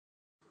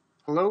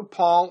Hello,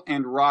 Paul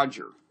and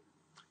Roger.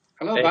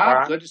 Hello, Hey,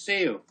 Bob. Bob. Good to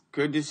see you.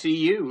 Good to see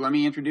you. Let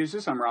me introduce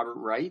us. I'm Robert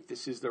Wright.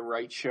 This is The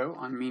Wright Show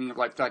on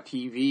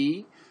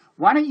meaningoflife.tv.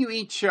 Why don't you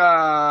each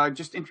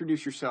just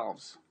introduce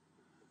yourselves?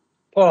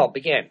 Paul,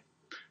 begin.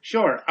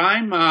 Sure.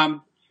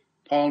 I'm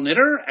Paul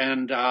Knitter,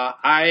 and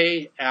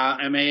I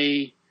am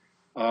a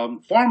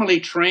formally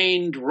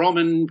trained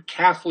Roman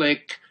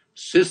Catholic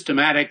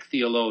systematic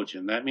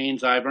theologian. That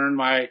means I've earned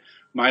my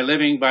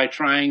living by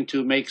trying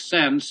to make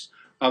sense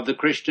of the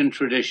Christian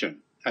tradition,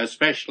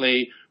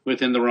 especially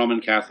within the Roman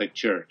Catholic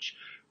Church.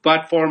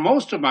 But for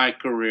most of my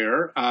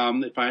career,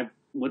 if I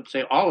would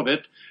say all of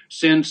it,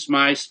 since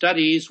my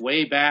studies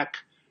way back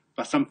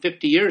some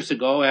 50 years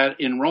ago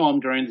in Rome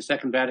during the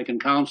Second Vatican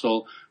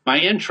Council, my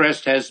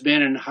interest has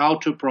been in how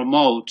to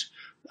promote,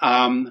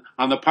 on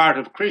the part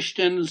of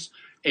Christians,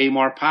 a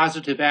more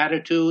positive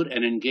attitude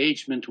and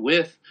engagement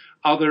with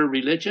other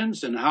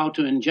religions, and how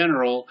to, in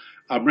general,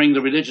 bring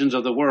the religions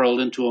of the world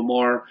into a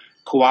more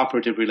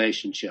cooperative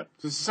relationship.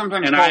 This is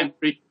sometimes And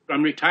called...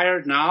 I'm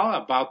retired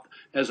now,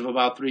 as of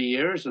about 3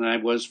 years, and I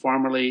was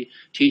formerly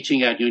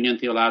teaching at Union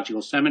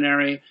Theological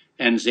Seminary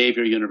and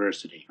Xavier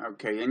University.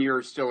 Okay, and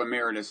you're still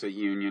emeritus at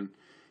Union.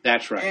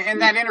 That's right.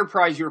 And that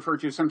enterprise you refer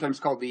to is sometimes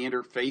called the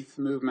interfaith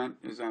movement.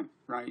 Is that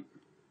right?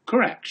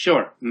 Correct,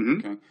 sure. Mm-hmm.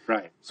 Okay.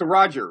 Right. So,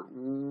 Roger,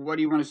 what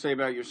do you want to say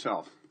about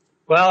yourself?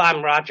 Well,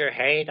 I'm Roger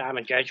Haight. I'm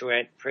a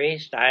Jesuit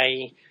priest.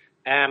 I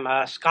am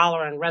a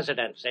scholar in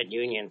residence at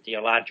Union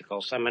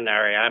Theological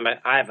Seminary.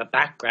 I have a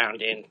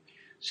background in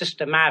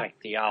systematic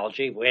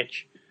theology,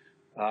 which,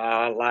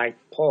 like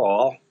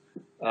Paul,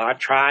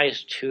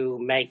 tries to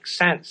make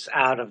sense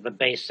out of the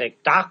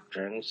basic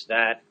doctrines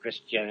that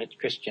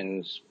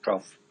Christians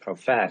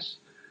profess.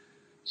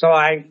 So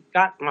I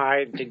got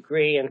my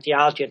degree in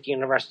theology at the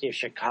University of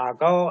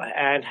Chicago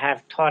and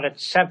have taught at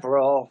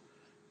several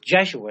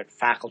Jesuit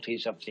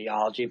faculties of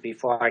theology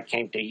before I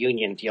came to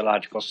Union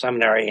Theological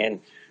Seminary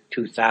in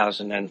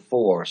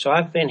 2004. So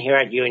I've been here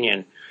at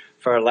Union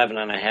for 11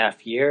 and a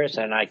half years,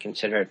 and I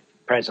consider it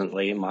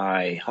presently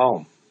my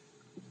home.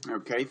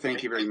 Okay,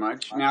 thank you very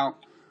much. Now,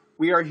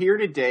 we are here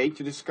today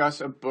to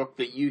discuss a book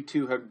that you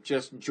two have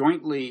just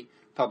jointly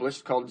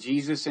published called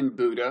Jesus and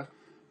Buddha,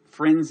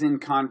 Friends in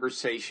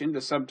Conversation.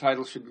 The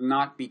subtitle should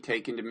not be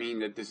taken to mean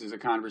that this is a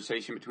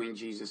conversation between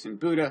Jesus and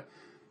Buddha.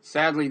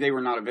 Sadly, they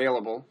were not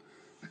available.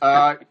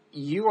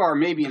 You are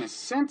maybe in a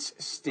sense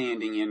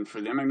standing in for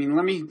them. I mean,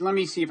 let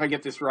me see if I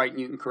get this right, and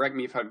you can correct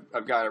me if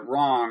I've got it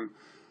wrong.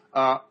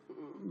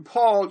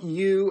 Paul,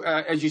 you,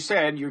 as you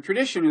said, your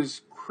tradition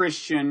is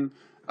Christian,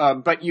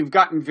 but you've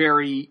gotten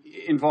very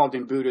involved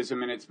in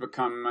Buddhism, and it's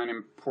become an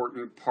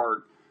important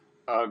part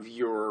of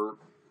your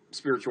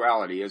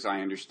spirituality, as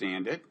I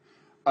understand it.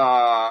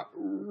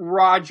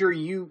 Roger,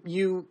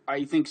 you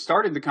I think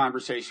started the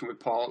conversation with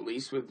Paul, at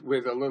least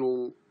with a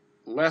little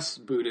less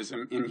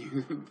Buddhism in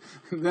you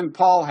than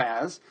Paul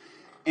has.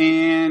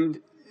 And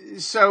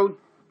so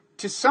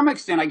to some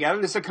extent, I gather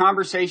this is a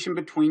conversation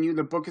between you.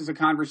 The book is a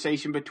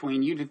conversation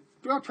between you to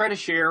try to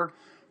share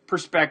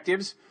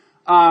perspectives,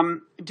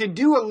 to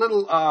do a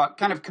little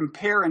kind of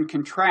compare and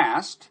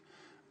contrast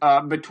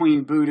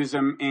between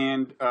Buddhism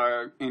and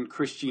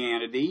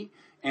Christianity,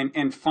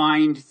 and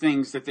find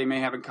things that they may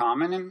have in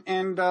common,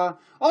 and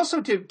also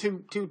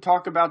to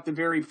talk about the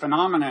very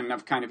phenomenon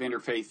of kind of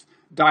interfaith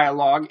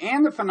dialogue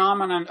and the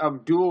phenomenon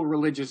of dual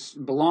religious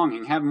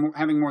belonging,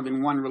 having more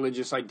than one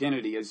religious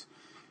identity, as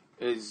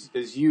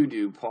you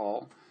do,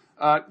 Paul.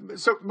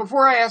 So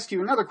before I ask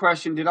you another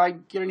question, did I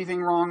get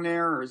anything wrong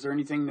there, or is there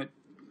anything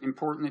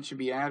important that should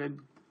be added?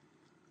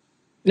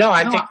 No,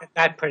 I think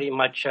that pretty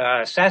much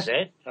says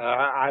it.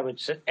 I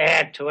would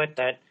add to it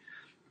that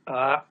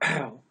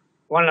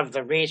one of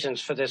the reasons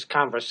for this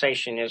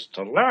conversation is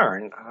to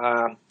learn.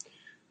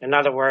 In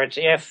other words,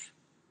 if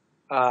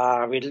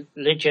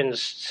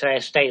religions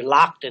stay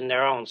locked in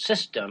their own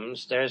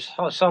systems, there's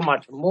so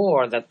much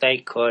more that they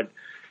could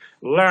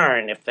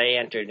learn if they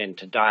entered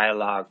into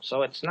dialogue.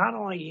 So it's not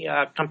only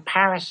a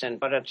comparison,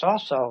 but it's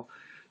also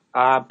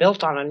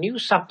built on a new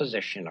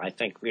supposition, I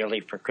think,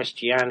 really, for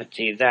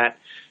Christianity, that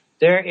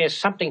there is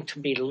something to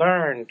be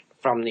learned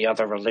from the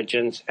other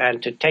religions,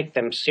 and to take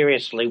them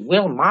seriously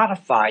will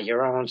modify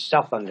your own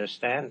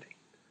self-understanding.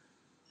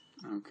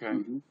 Okay.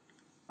 Mm-hmm.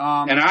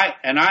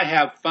 And I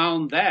have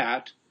found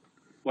that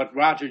what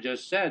Roger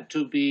just said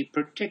to be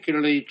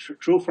particularly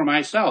true for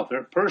myself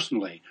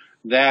personally.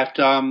 That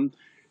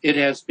it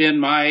has been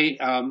my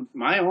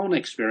own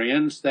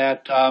experience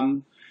that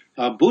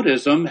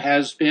Buddhism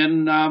has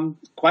been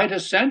quite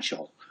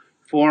essential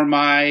for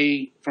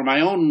my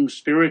own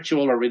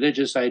spiritual or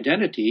religious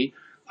identity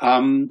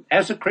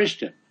as a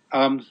Christian.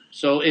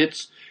 So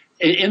it's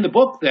in the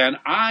book. Then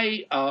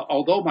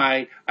although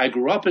I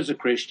grew up as a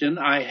Christian,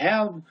 I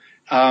have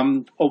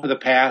over the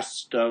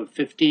past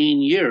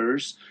 15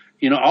 years,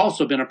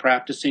 also been a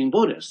practicing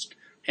Buddhist.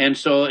 And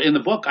so in the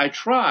book, I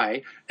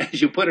try,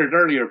 as you put it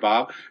earlier,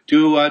 Bob,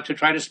 to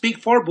try to speak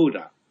for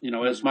Buddha,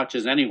 as much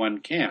as anyone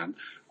can,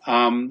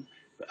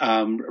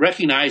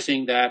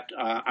 recognizing that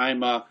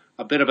I'm a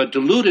a bit of a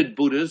diluted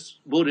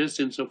Buddhist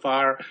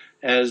insofar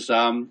as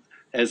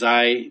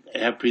I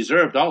have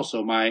preserved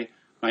also my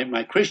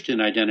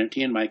Christian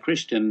identity and my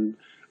Christian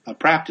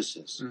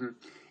practices. Mm-hmm.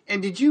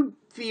 And did you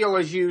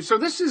feel so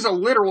this is a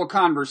literal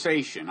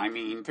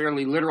conversation,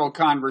 fairly literal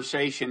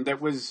conversation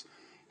that was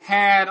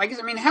had,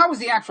 how was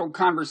the actual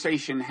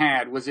conversation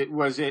had? Was it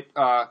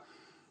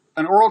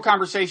an oral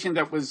conversation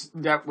that was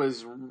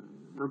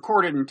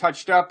recorded and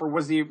touched up, or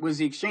was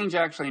the exchange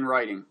actually in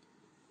writing?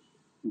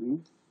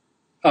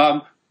 Mm-hmm.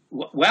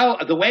 Well,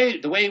 the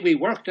way we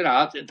worked it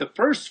out, the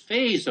first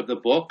phase of the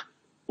book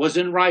was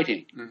in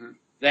writing. Mm-hmm.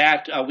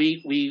 That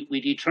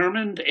we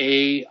determined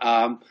a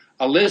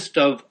list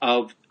of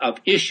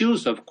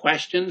issues, of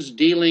questions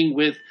dealing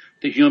with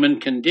the human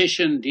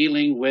condition,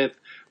 dealing with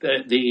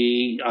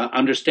the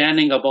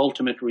understanding of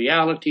ultimate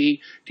reality,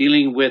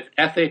 dealing with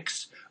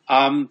ethics,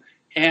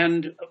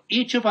 and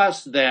each of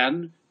us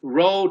then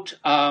wrote,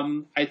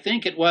 I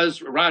think it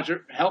was,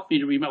 Roger, help me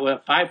to remember,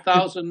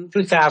 5,000?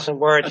 2,000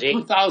 words. A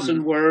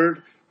 2,000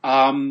 word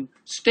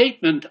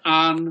statement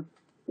on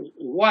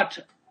what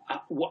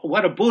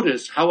a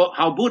Buddhist,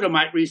 how Buddha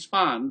might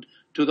respond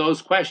to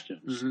those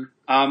questions.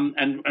 Mm-hmm.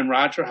 And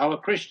Roger, how a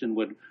Christian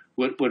would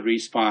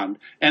respond.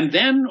 And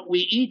then we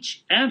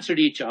each answered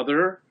each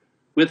other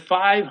with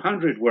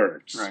 500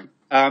 words. Right.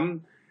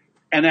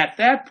 And at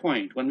that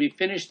point, when we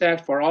finished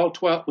that for all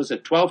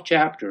 12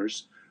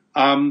 chapters,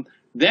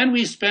 then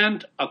we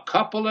spent a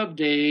couple of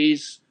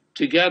days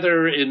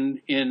together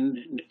in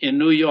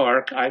New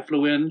York. I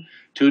flew in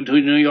to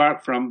New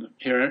York from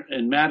here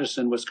in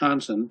Madison,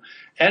 Wisconsin,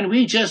 and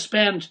we just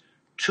spent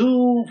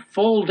 2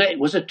 full days.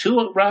 Was it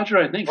 2, Roger?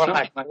 I think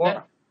something like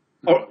that.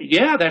 Or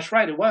yeah, that's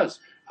right. It was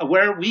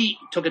where we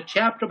took it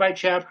chapter by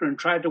chapter and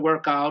tried to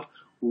work out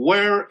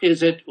where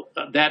is it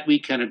that we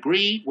can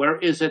agree, where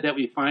is it that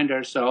we find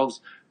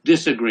ourselves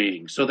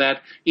disagreeing, so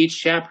that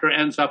each chapter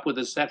ends up with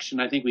a section.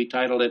 I think we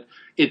titled it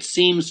 "It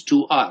Seems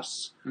to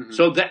Us." Mm-hmm.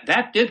 So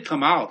that did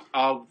come out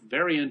of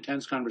very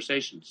intense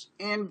conversations.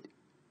 And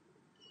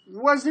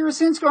was there a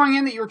sense going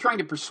in that you were trying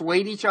to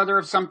persuade each other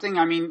of something?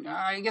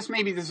 I guess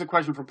maybe this is a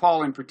question for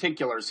Paul in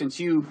particular, since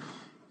you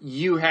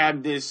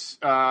had this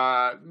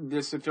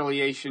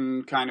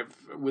affiliation kind of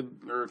with,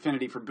 or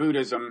affinity for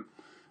Buddhism,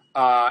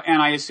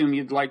 and I assume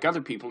you'd like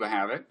other people to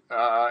have it.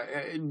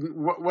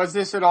 Was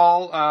this at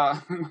all,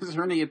 was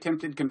there any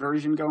attempted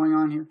conversion going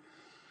on here?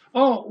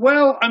 Oh,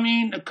 well,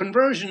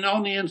 conversion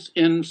only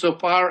in so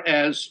far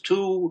as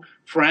 2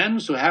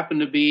 friends who happen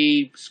to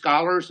be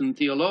scholars and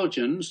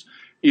theologians,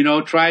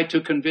 try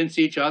to convince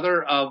each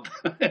other of,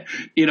 the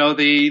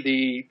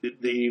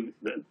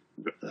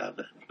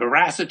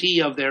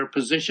veracity of their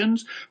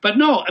positions. But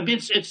no,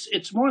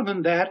 it's more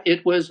than that.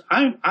 It was,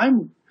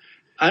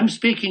 I'm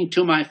speaking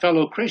to my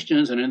fellow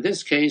Christians, and in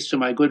this case, to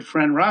my good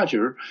friend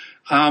Roger,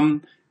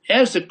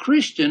 as a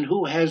Christian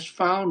who has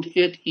found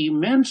it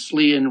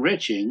immensely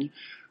enriching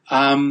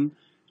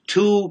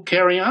to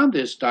carry on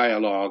this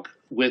dialogue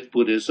with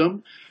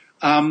Buddhism,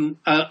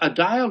 a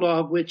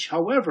dialogue which,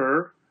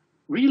 however,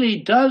 really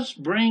does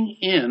bring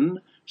in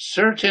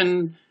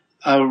certain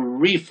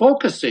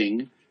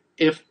refocusing,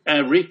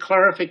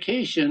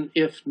 reclarification,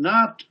 if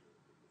not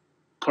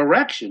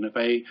correction, if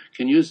I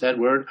can use that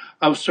word,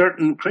 of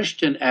certain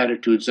Christian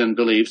attitudes and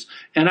beliefs.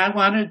 And I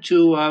wanted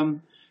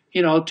to,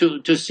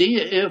 to see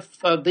if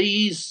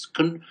these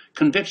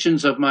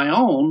convictions of my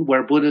own,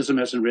 where Buddhism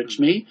has enriched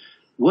me,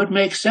 would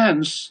make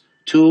sense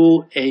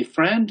to a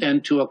friend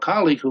and to a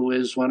colleague who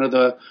is one of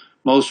the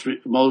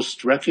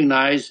most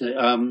recognized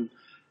Roman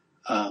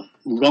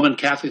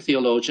Catholic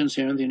theologians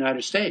here in the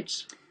United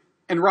States.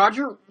 And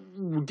Roger,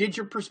 did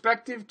your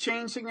perspective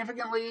change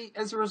significantly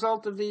as a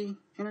result of the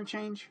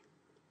interchange?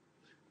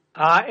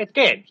 It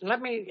did.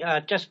 Let me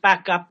just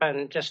back up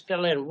and just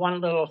fill in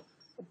one little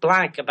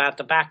blank about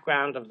the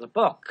background of the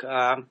book.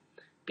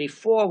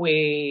 Before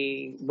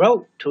we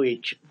wrote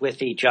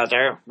with each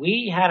other,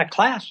 we had a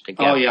class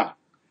together. Oh, yeah.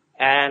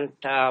 And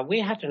we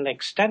had an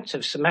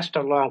extensive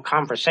semester-long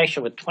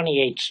conversation with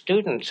 28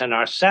 students and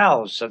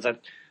ourselves, so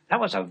that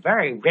was a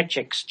very rich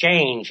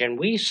exchange. And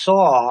we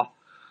saw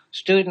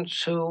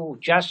students who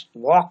just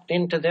walked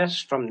into this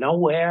from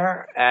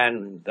nowhere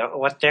and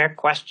what their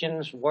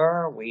questions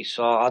were. We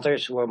saw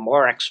others who were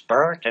more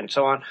expert and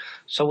so on.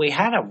 So we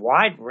had a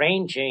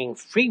wide-ranging,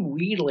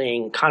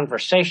 freewheeling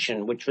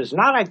conversation, which was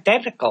not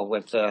identical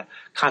with the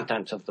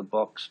contents of the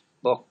book,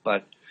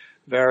 but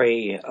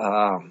very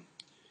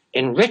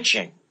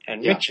enriching,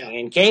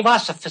 and gave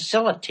us a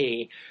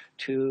facility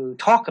to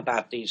talk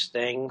about these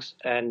things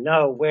and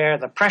know where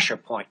the pressure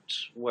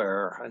points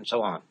were and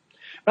so on.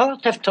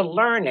 Relative to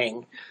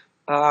learning,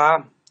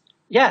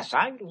 yes,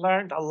 I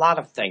learned a lot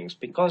of things,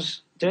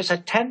 because there's a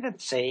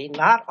tendency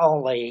not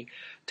only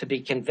to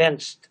be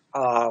convinced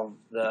of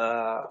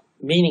the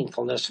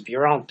meaningfulness of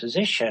your own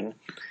position,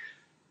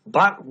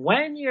 but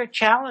when you're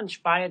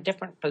challenged by a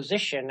different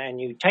position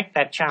and you take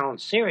that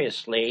challenge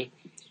seriously,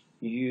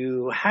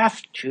 you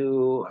have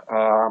to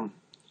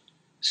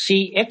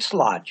see its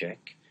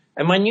logic.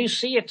 And when you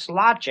see its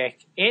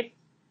logic, it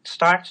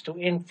starts to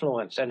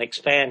influence and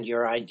expand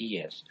your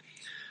ideas.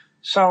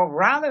 So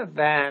rather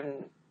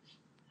than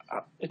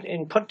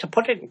to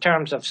put it in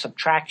terms of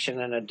subtraction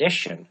and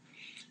addition,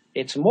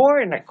 it's more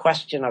in a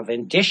question of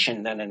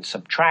addition than in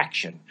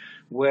subtraction,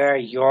 where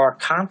your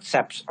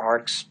concepts are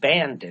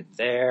expanded.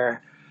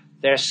 They're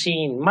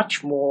seen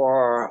much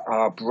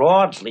more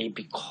broadly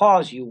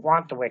because you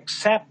want to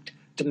accept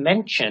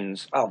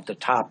dimensions of the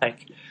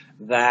topic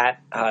that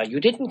you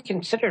didn't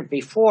consider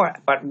before,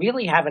 but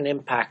really have an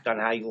impact on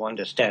how you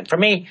understand. For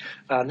me,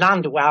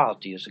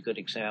 non-duality is a good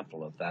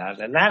example of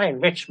that, and that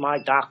enriched my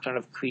doctrine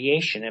of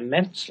creation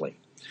immensely.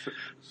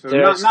 So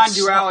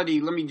non-duality,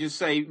 let me just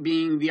say,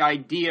 being the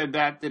idea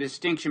that the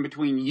distinction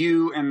between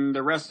you and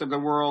the rest of the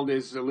world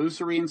is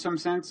illusory in some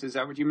sense. Is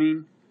that what you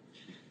mean?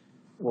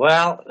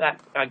 Well,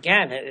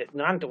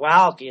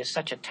 non-duality is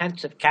such a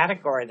tensive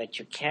category that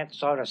you can't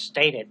sort of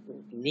state it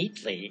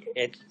neatly.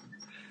 It's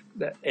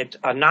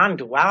a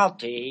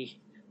non-duality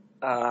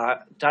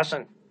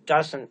doesn't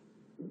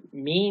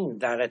mean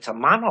that it's a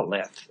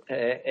monolith.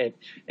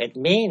 It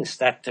means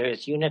that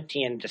there's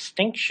unity and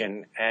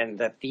distinction, and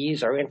that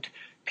these are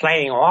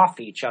playing off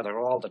each other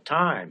all the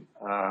time.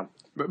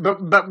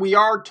 But we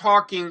are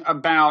talking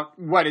about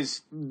what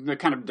is the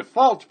kind of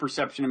default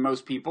perception in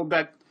most people,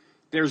 that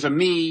there's a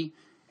me,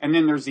 and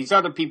then there's these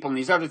other people and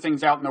these other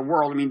things out in the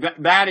world. I mean,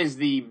 that is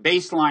the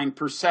baseline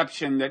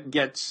perception that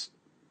gets,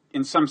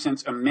 in some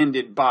sense,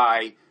 amended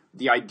by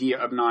the idea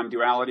of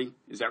non-duality.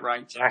 Is that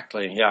right?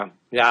 Exactly, yeah.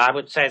 Yeah, I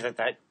would say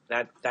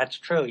that's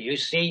true. You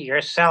see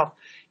yourself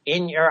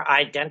in your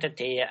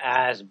identity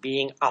as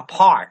being a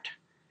part,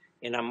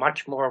 in a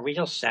much more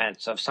real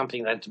sense, of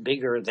something that's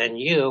bigger than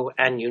you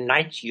and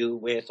unites you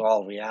with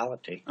all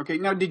reality. Okay,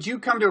 now did you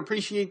come to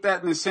appreciate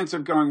that in the sense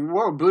of going,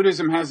 whoa,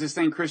 Buddhism has this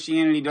thing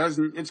Christianity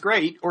doesn't, it's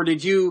great? Or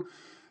did you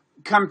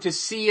come to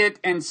see it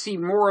and see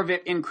more of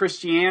it in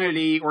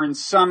Christianity or in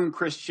some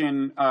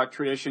Christian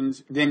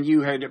traditions than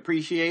you had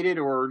appreciated,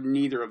 or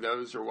neither of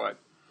those, or what?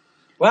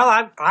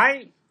 Well,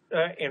 I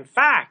in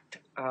fact,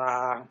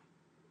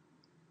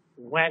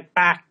 went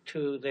back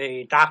to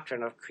the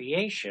doctrine of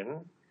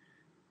creation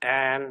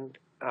and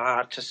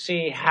to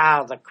see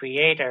how the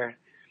Creator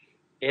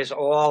is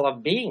all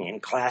of being in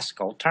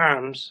classical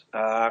terms,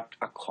 Thomas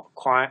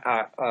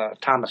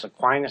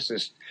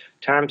Aquinas'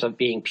 terms of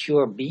being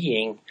pure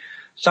being.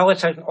 So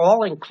it's an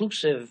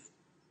all-inclusive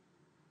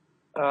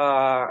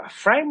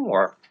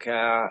framework,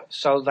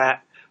 so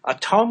that a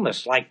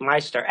Thomist like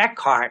Meister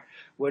Eckhart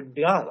would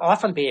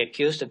often be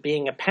accused of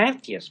being a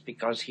pantheist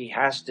because he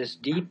has this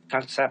deep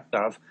concept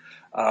of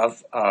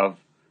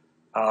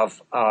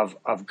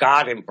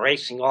God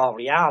embracing all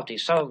reality.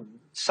 So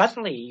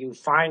suddenly you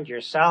find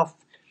yourself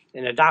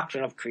in a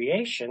doctrine of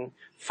creation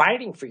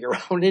fighting for your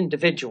own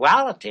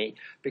individuality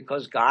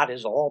because God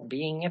is all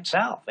being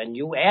itself and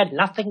you add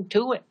nothing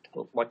to it.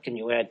 What can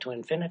you add to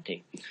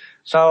infinity?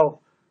 So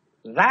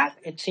that,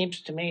 it seems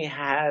to me,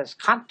 has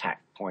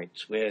contact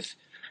points with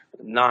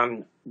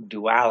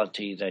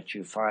non-duality that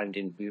you find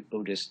in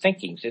Buddhist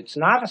thinkings. It's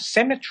not a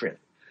symmetry,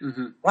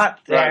 but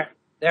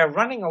they're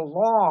running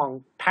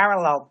along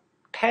parallel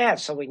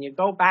paths. So when you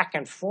go back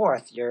and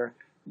forth, you're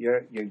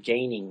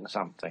gaining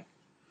something.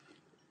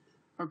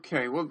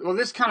 Okay, well,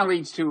 this kind of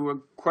leads to a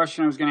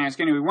question I was going to ask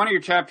anyway. One of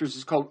your chapters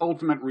is called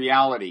Ultimate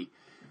Reality,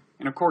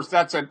 and of course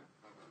that's a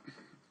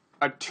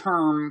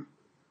term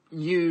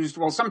used.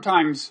 Well,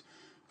 sometimes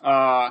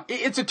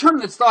it's a term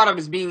that's thought of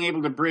as being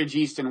able to bridge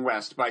East and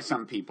West by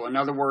some people. In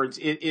other words,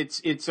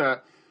 it's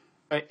a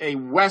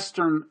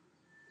Western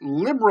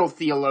liberal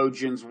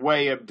theologian's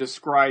way of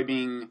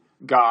describing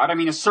God. I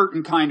mean, a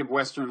certain kind of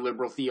Western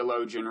liberal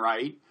theologian,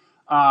 right?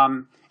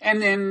 And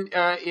then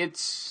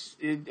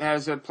it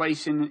has a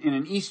place in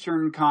an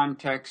Eastern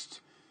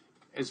context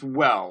as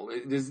well.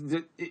 Is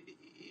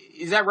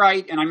that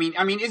right? And I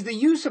mean, is the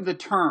use of the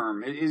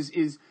term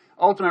is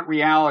ultimate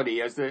reality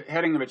as the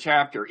heading of a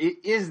chapter?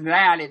 Is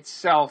that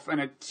itself an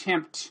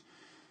attempt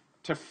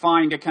to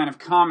find a kind of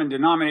common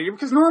denominator?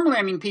 Because normally,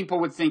 I mean, people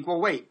would think, well,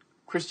 wait,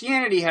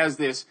 Christianity has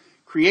this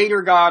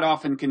creator God,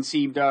 often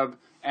conceived of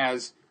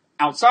as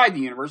outside the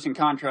universe, in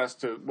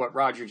contrast to what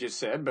Roger just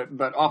said,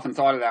 but often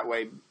thought of that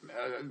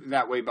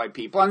way by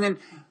people. And then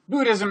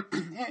Buddhism,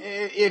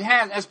 it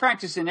has, as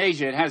practiced in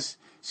Asia, it has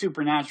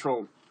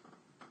supernatural,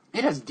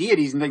 it has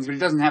deities and things, but it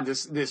doesn't have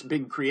this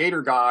big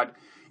creator God.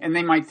 And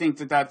they might think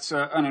that that's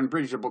an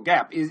unbridgeable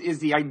gap. Is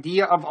the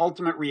idea of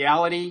ultimate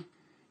reality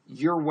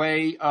your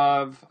way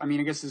of? I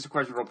mean, I guess this is a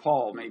question for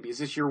Paul. Maybe is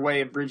this your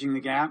way of bridging the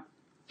gap?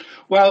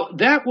 Well,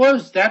 that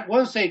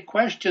was a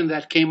question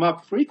that came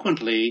up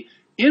frequently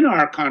in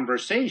our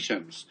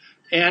conversations,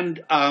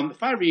 and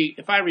if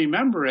I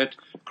remember it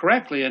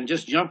correctly, and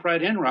just jump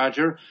right in,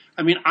 Roger.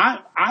 I mean,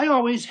 I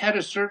always had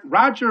a certain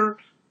Roger.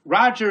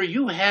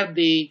 You had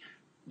the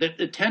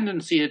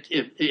tendency,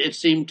 it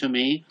seemed to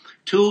me,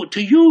 to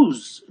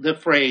use the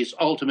phrase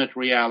ultimate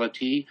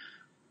reality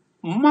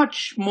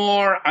much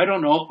more,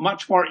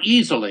 much more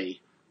easily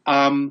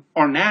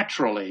or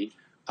naturally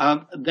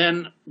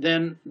than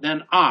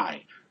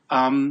I.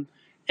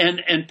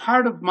 And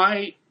part of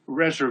my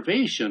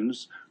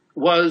reservations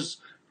was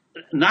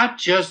not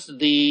just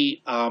the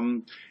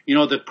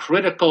the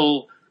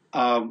critical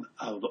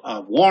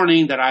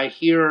warning that I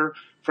hear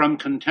from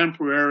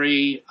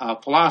contemporary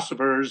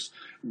philosophers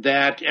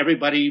that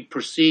everybody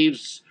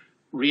perceives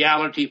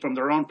reality from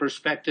their own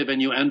perspective,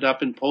 and you end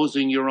up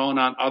imposing your own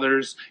on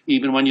others,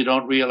 even when you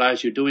don't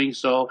realize you're doing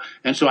so.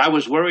 And so I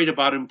was worried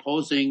about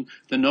imposing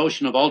the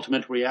notion of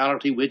ultimate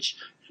reality, which,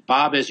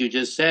 Bob, as you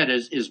just said,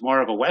 is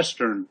more of a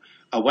Western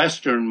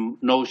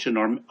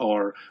notion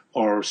or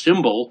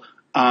symbol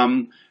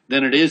than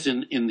it is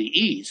in the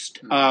East.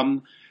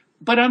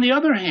 But on the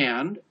other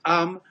hand,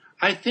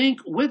 I think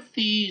with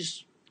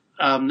these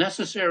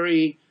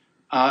necessary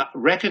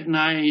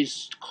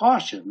recognized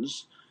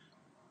cautions,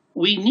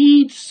 we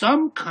need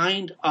some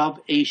kind of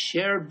a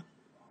shared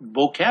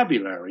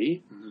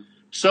vocabulary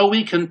so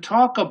we can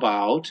talk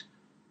about,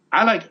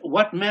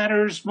 what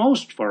matters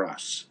most for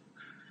us.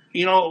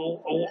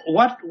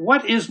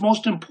 What is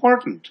most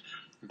important?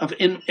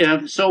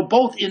 So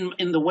both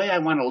in the way I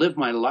want to live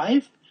my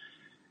life,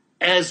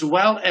 as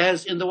well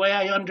as in the way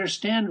I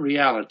understand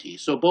reality.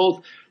 So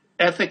both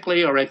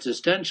ethically or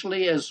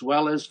existentially, as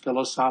well as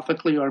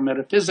philosophically or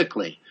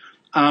metaphysically.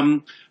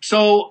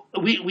 So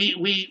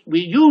we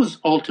use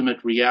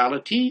ultimate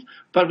reality,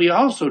 but we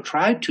also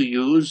try to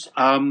use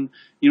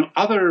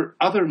other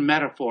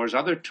metaphors,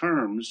 other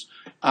terms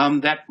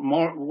that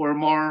were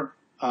more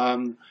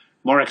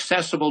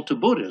accessible to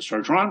Buddhists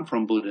or drawn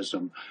from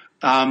Buddhism.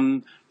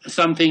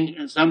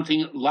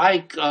 Something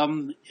like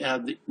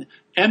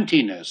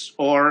emptiness,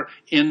 or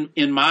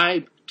in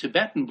my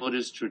Tibetan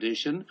Buddhist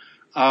tradition,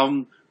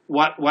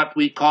 what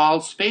we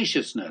call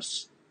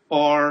spaciousness,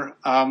 or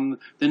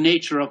the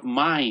nature of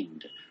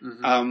mind,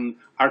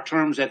 are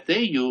terms that they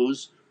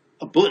use,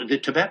 the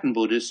Tibetan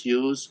Buddhists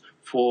use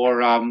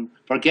for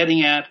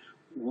getting at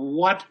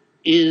what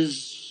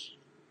is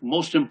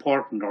most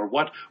important, or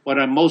what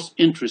I'm most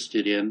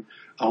interested in,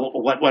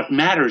 what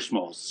matters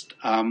most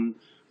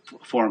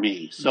for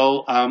me.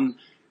 So,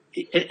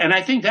 and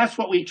I think that's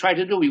what we try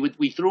to do.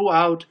 We threw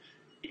out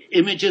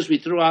images, we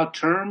threw out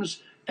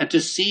terms, and to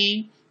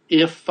see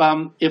if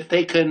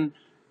they can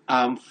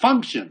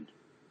function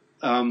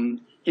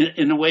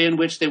in a way in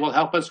which they will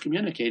help us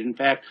communicate. In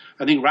fact,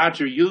 I think,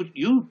 Roger,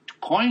 you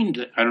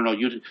coined, I don't know,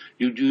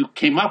 you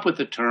came up with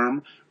the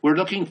term, we're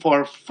looking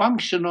for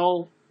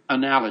functional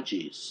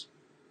analogies.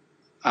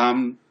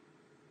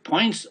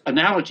 Analogies,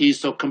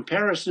 so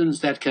comparisons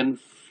that can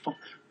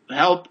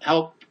help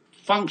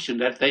function,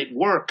 that they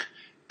work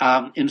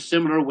in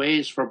similar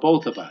ways for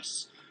both of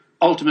us.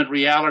 Ultimate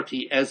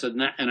reality as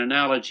an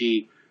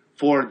analogy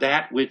for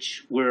that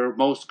which we're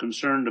most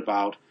concerned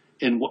about,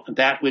 and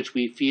that which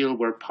we feel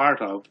we're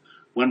part of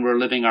when we're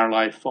living our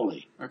life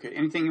fully. Okay.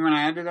 Anything you want to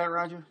add to that,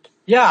 Roger?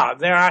 Yeah,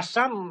 there are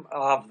some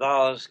of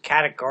those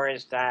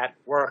categories that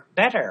work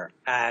better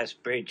as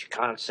bridge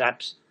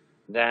concepts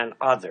than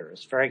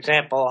others. For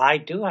example, I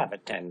do have a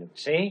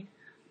tendency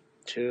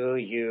to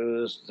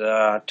use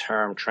the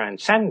term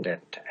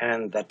transcendent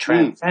and the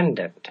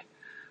transcendent.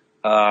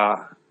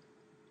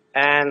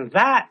 And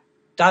that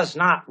does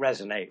not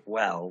resonate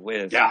well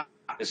with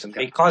Buddhism,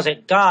 because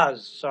it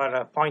does sort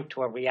of point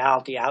to a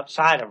reality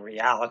outside of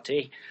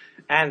reality,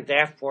 and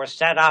therefore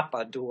set up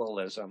a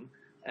dualism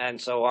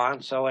and so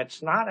on. So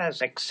it's not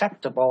as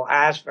acceptable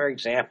as, for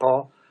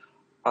example,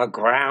 a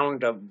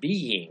ground of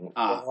being,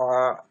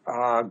 or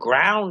a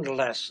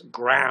groundless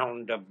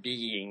ground of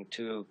being,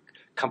 to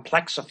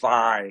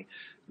complexify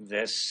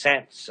this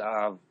sense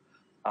of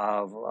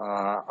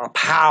a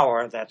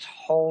power that's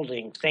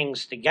holding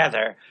things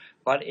together,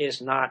 but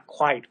is not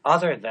quite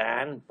other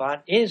than,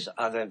 but is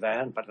other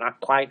than, but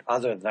not quite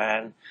other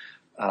than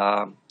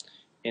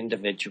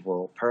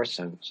individual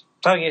persons.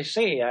 So you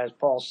see, as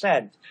Paul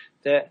said,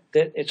 that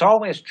it's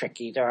always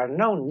tricky. There are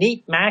no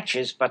neat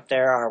matches, but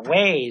there are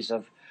ways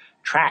of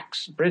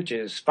tracks,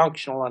 bridges,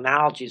 functional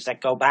analogies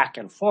that go back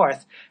and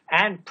forth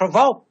and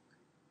provoke.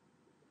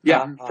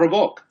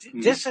 Provoke.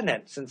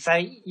 Dissonance, and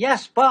say,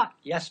 yes, but.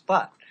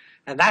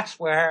 And that's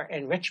where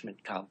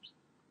enrichment comes.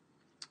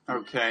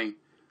 Okay.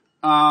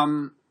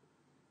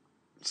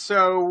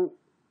 So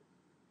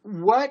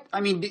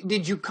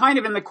did you kind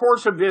of in the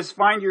course of this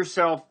find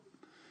yourself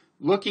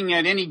looking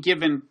at any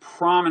given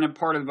prominent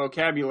part of the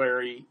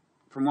vocabulary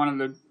from one of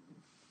the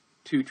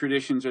two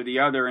traditions or the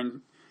other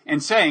and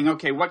saying,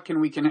 okay, what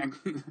can we connect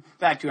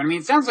that to? I mean,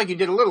 it sounds like you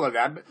did a little of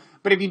that,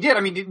 but if you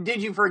did,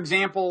 did you, for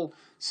example,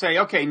 say,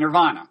 okay,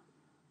 nirvana,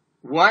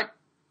 what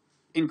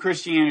in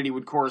Christianity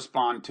would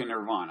correspond to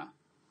nirvana?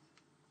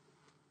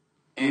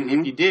 And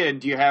if you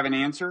did, do you have an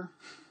answer?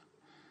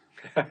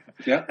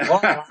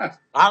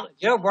 Well,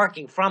 you're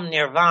working from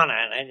nirvana,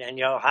 and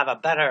you'll have a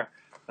better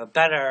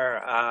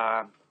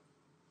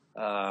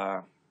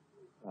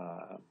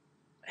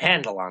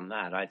handle on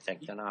that, I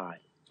think, than I.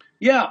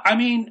 Yeah, I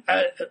mean,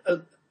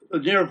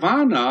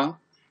 nirvana,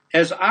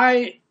 as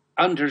I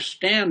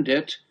understand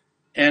it,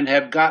 and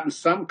have gotten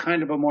some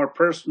kind of a more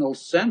personal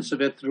sense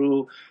of it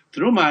through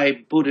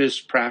my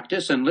Buddhist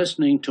practice and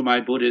listening to my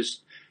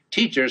Buddhist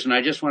teachers, and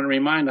I just want to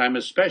remind, I'm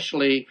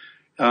especially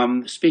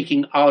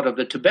speaking out of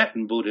the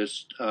Tibetan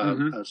Buddhist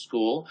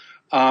school.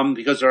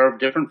 because there are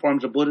different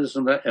forms of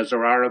Buddhism as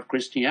there are of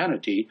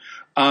Christianity.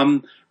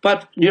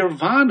 But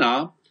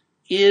nirvana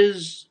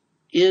is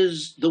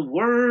the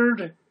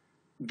word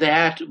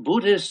that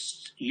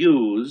Buddhists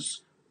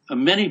use,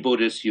 many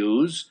Buddhists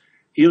use,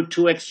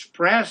 to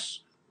express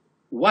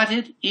what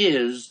it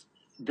is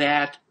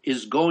that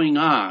is going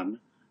on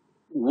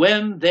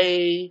when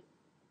they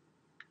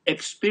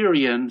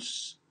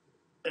experience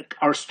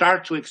or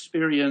start to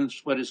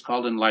experience what is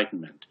called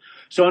enlightenment.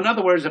 So in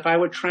other words, if I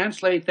would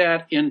translate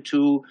that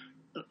into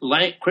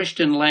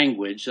Christian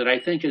language that I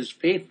think is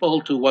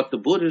faithful to what the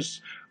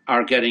Buddhists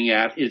are getting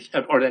at,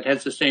 or that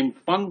has the same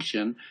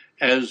function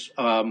as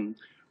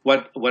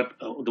what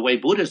the way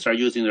Buddhists are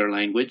using their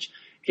language,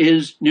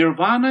 is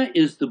nirvana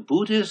is the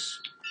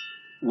Buddhist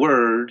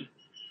word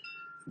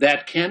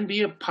that can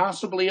be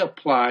possibly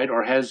applied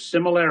or has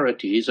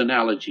similarities,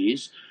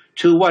 analogies,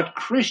 to what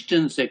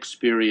Christians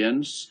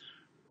experience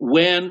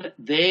when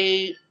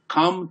they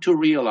come to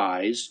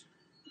realize,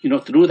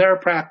 through their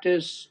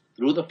practice,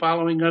 through the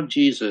following of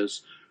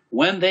Jesus,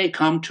 when they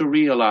come to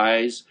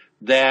realize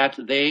that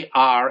they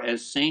are,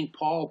 as St.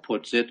 Paul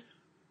puts it,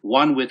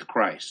 one with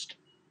Christ.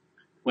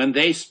 When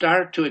they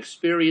start to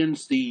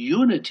experience the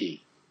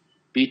unity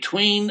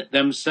between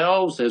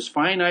themselves as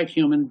finite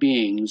human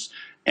beings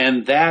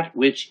and that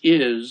which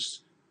is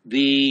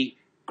the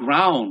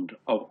ground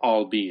of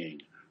all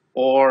being,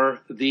 or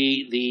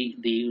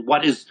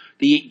what is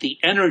the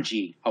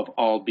energy of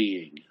all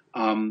being.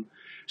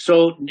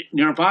 So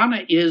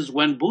nirvana is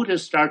when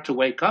Buddhists start to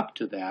wake up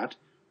to that,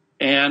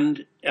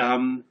 and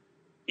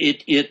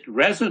it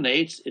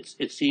resonates.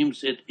 It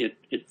seems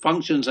it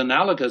functions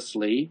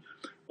analogously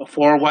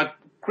for what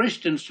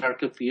Christians start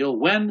to feel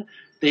when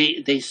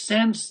they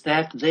sense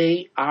that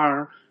they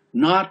are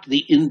not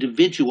the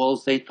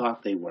individuals they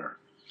thought they were,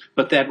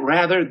 but that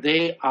rather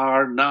they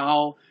are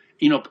now.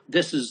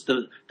 This is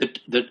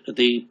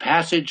the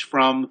passage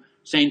from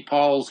St.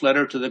 Paul's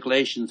letter to the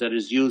Galatians that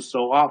is used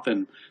so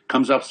often,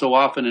 comes up so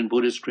often in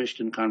Buddhist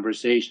Christian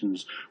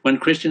conversations, when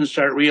Christians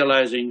start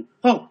realizing,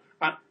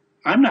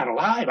 I'm not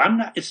alive.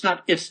 It's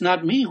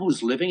not me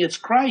who's living. It's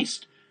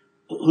Christ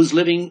who's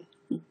living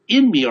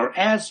in me or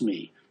as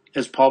me,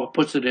 as Paul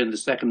puts it in the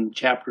second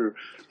chapter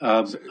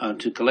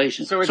to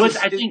Galatians.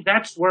 I think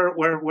that's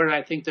where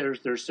I think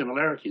there's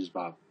similarities,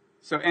 Bob.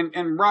 So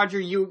and Roger,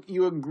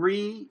 you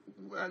agree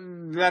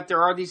that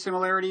there are these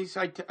similarities?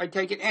 I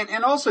take it,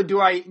 and also do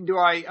I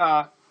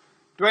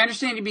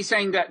understand you to be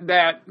saying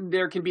that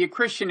there can be a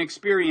Christian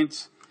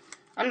experience?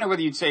 I don't know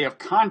whether you'd say of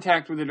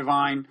contact with the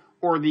divine,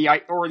 or the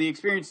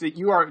experience that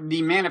you are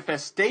the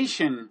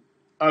manifestation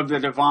of the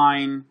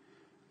divine,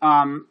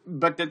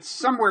 but that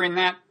somewhere in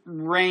that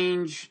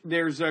range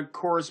there's a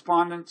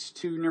correspondence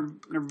to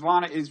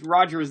nirvana. Does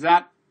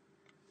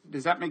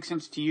that make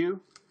sense to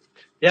you?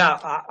 Yeah,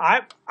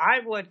 I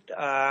would.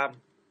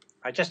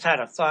 I just had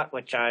a thought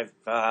which I've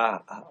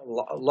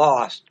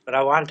lost, but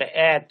I wanted to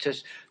add to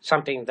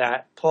something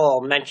that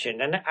Paul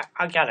mentioned, and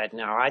I got it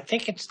now. I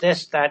think it's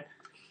this, that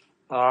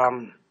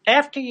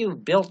after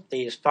you've built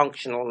these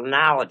functional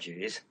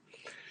analogies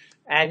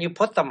and you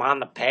put them on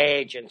the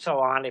page and so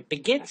on, it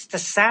begins to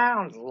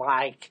sound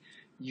like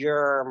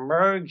you're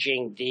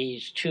merging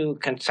these two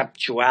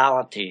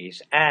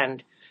conceptualities.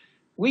 And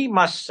we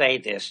must say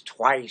this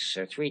twice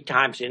or three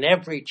times in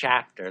every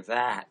chapter,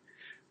 that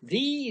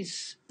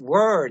these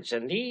words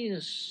and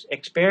these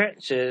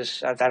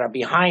experiences that are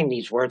behind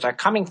these words are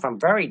coming from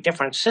very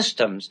different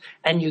systems,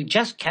 and you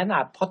just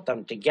cannot put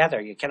them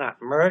together. You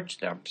cannot merge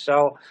them.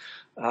 So,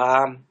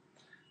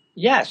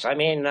 yes, I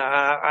mean,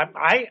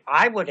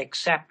 I would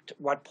accept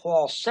what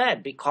Paul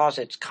said because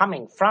it's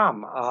coming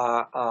from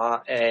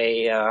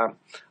a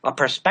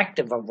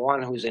perspective of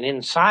one who's an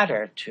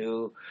insider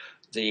to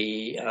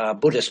the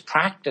Buddhist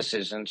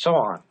practices and so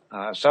on.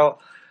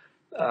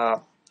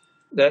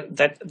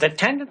 The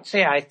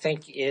tendency, I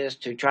think, is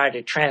to try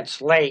to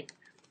translate.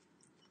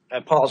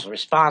 Paul's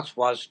response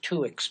was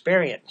two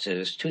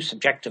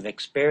subjective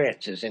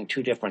experiences in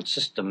two different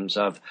systems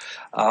of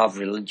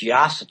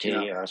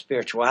religiosity or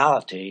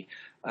spirituality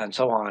and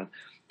so on.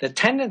 The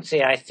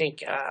tendency, I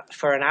think,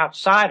 for an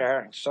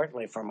outsider,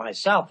 certainly for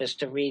myself, is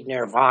to read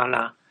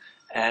nirvana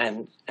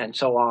and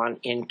so on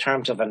in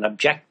terms of an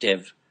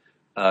objective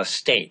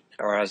state,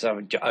 or as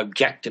an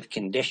objective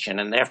condition,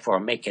 and therefore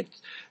make it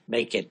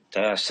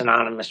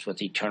synonymous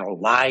with eternal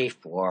life,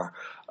 or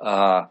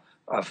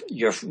of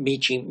your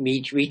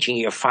reaching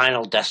your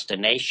final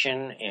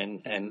destination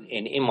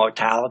in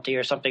immortality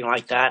or something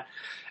like that.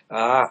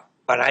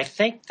 But I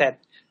think that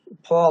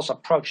Paul's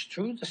approach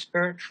through the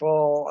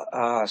spiritual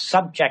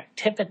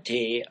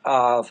subjectivity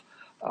of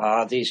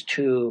these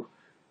two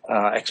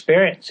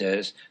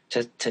experiences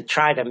to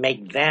try to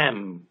make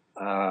them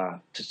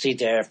to see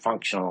their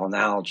functional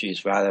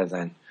analogies rather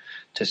than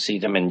to see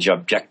them in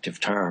objective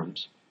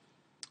terms.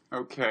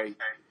 Okay.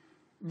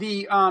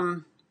 The I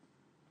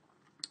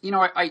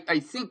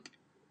think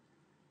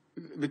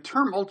the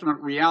term ultimate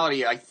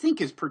reality, I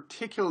think, is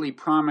particularly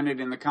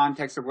prominent in the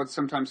context of what's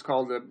sometimes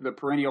called the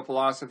perennial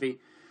philosophy.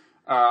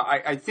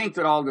 I think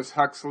that Aldous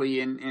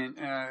Huxley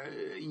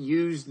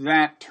used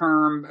that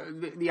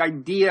term. The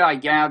idea, I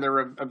gather,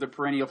 of the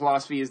perennial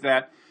philosophy is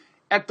that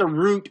at the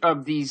root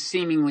of these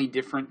seemingly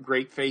different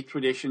great faith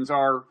traditions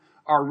are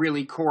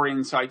really core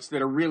insights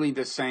that are really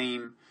the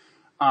same.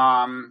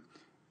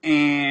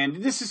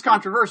 And this is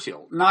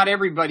controversial. Not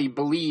everybody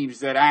believes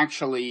that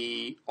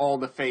actually all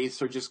the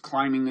faiths are just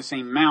climbing the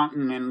same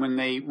mountain, and when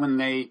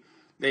they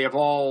have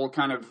all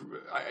kind of,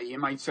 you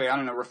might say, I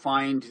don't know,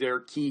 refined their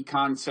key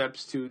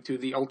concepts to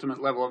the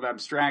ultimate level of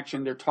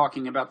abstraction. They're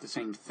talking about the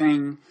same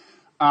thing.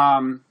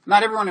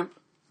 Not everyone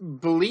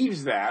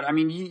believes that. I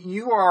mean,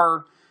 you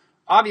are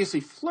obviously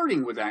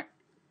flirting with that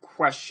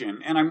question,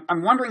 and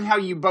I'm wondering how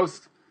you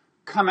both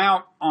come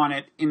out on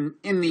it in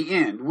the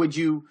end. Would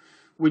you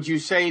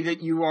say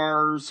that you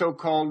are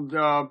so-called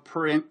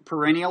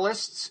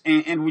perennialists,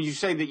 and would you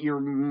say that you're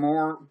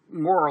more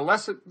or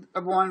less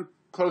of one,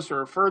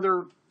 closer or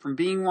further from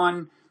being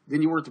one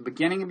than you were at the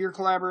beginning of your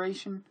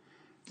collaboration?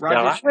 Roger?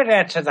 Well, I would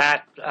add to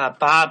that,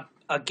 Bob,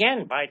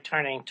 again, by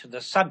turning to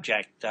the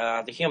subject,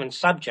 the human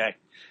subject,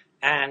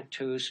 and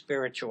to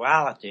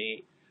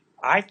spirituality.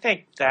 I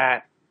think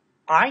that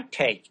I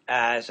take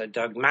as a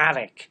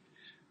dogmatic,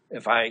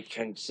 if I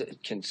can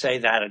say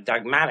that, a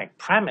dogmatic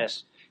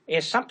premise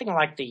is something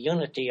like the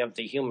unity of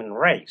the human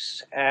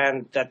race,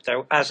 and that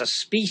as a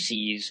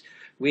species,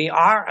 we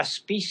are a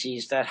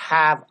species that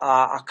have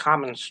a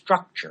common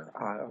structure.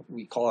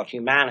 We call it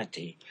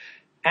humanity.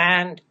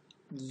 And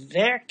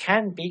there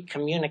can be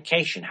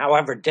communication,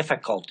 however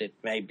difficult it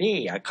may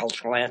be. A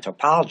cultural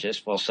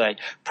anthropologist will say,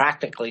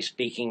 practically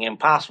speaking,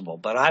 impossible.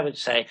 But I would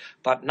say,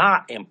 but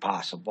not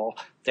impossible.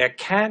 There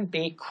can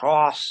be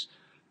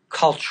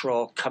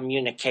cross-cultural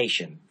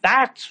communication.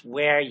 That's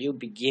where you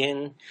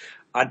begin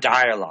a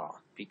dialogue.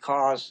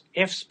 Because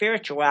if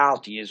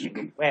spirituality is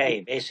the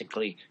way,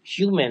 basically,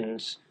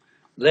 humans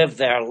live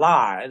their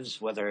lives,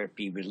 whether it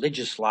be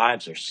religious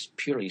lives or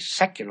purely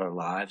secular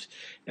lives,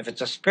 if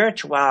it's a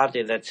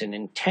spirituality that's an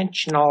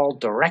intentional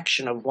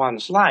direction of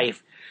one's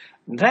life,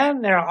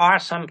 then there are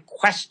some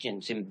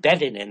questions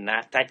embedded in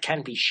that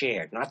can be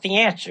shared. Not the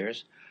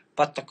answers,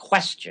 but the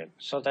question,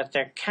 so that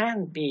there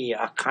can be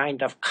a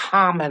kind of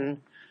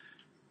common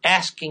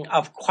asking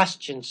of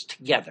questions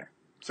together.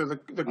 So the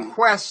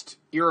quest,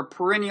 you're a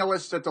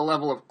perennialist at the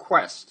level of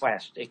quest.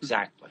 Quest,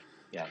 exactly.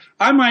 Yes.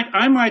 I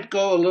might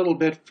go a little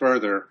bit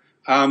further.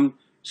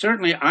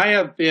 Certainly, I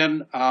have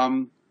been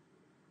I've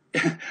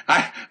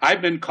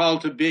been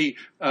called to be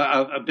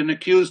I've been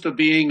accused of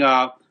being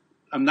I'm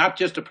not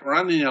just a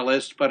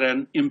perennialist, but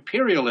an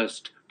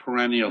imperialist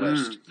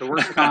perennialist. The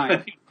worst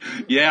kind.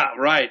 Yeah,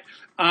 right.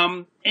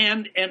 And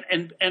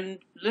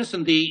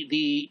listen,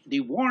 the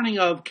warning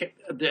of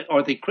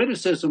or the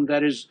criticism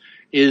that is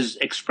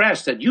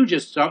expressed that you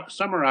just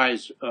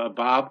summarized,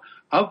 Bob,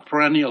 of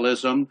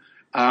perennialism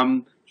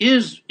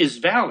is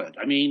valid.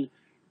 I mean,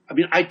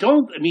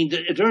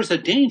 there's a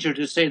danger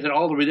to say that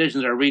all the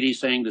religions are really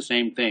saying the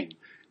same thing,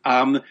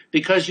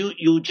 because you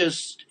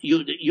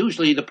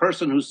usually the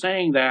person who's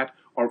saying that,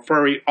 or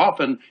very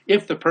often,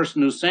 if the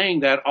person who's saying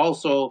that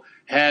also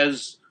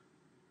has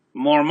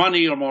more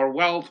money or more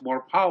wealth,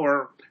 more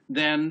power,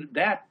 then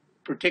that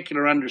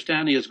particular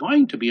understanding is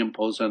going to be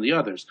imposed on the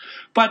others.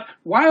 But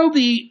while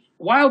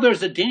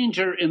there's a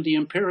danger in the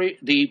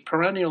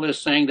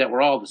perennialists saying that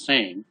we're all the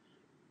same,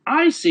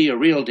 I see a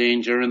real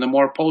danger in the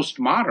more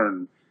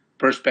postmodern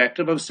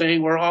perspective of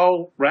saying we're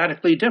all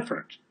radically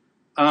different.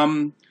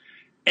 And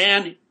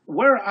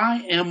where I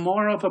am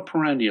more of a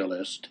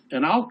perennialist,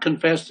 and I'll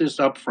confess this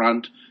up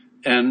front,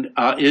 and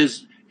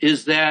is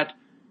that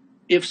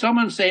if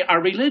someone say, are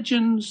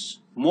religions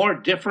more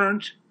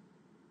different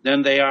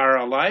than they are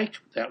alike?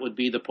 That would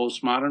be the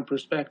postmodern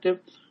perspective.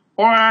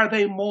 Or are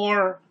they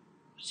more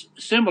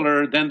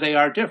similar than they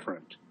are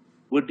different?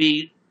 Would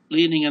be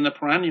leaning in the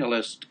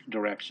perennialist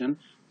direction.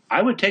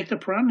 I would take the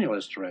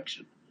perennialist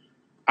direction.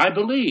 I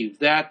believe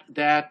that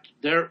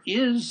there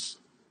is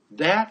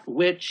that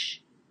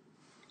which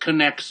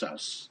connects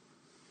us.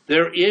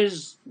 There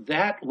is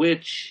that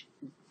which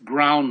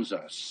grounds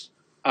us,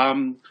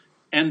 and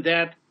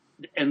that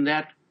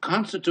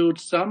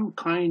constitutes some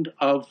kind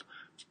of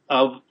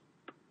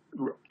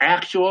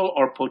actual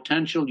or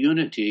potential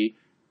unity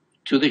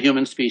to the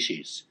human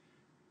species.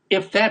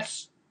 If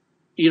that's,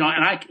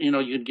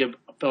 and you'd give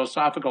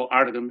philosophical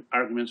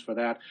arguments for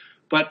that,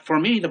 but for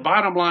me, the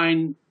bottom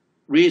line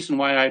reason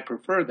why I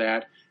prefer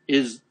that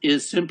is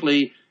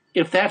simply,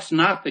 if that's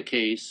not the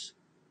case,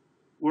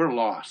 we're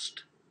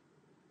lost,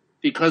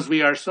 because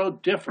we are so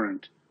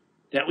different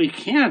that we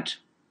can't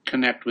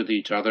connect with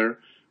each other,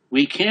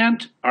 we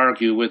can't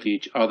argue with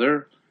each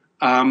other,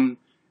 and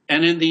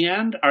in the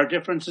end, our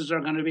differences are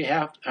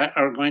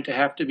going to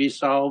have to be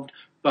solved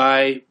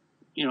by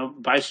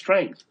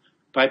strength,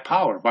 by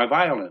power, by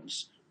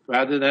violence,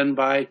 rather than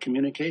by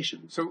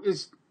communication. So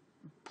is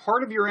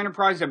part of your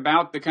enterprise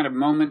about the kind of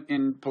moment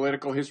in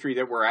political history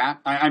that we're at?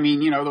 I mean,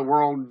 the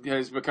world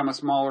has become a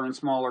smaller and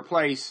smaller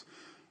place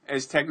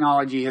as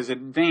technology has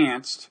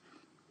advanced.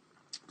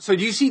 So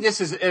do you see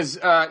this as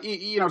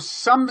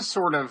some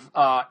sort of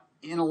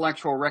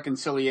intellectual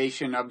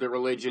reconciliation of the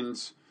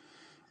religions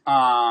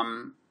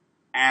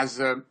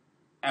as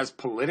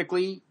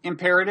politically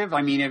imperative?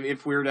 I mean,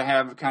 if we were to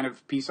have kind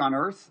of peace on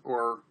earth,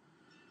 or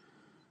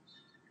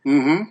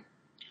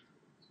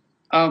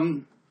I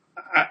don't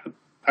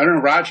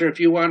know, Roger, if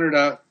you wanted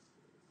to.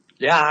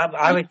 Yeah,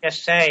 I would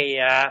just say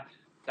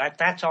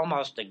that's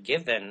almost a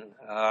given.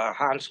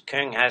 Hans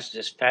Küng has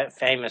this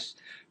famous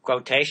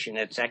quotation.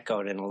 It's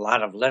echoed in a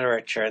lot of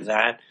literature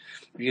that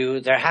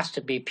there has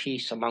to be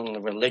peace among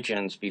the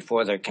religions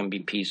before there can be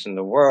peace in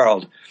the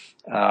world,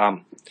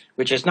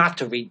 which is not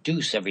to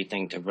reduce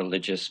everything to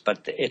religious,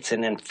 but it's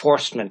an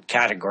enforcement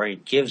category.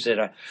 It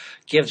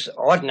gives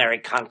ordinary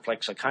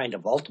conflicts a kind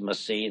of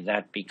ultimacy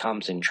that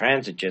becomes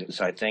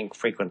intransigence, I think,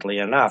 frequently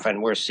enough,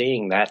 and we're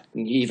seeing that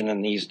even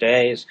in these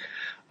days.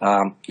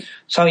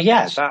 So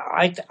yes,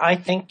 I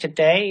think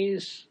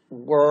today's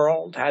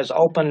world has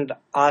opened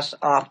us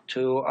up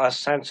to a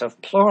sense of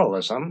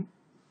pluralism,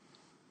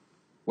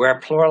 where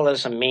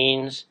pluralism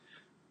means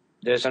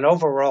there's an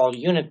overall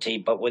unity,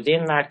 but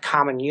within that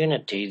common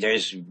unity,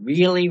 there's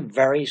really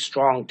very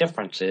strong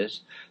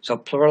differences. So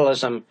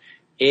pluralism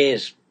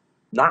is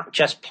not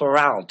just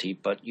plurality,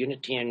 but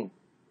unity. And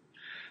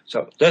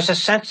so there's a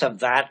sense of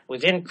that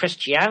within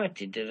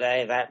Christianity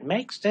today that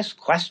makes this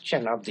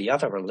question of the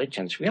other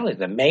religions really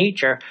the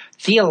major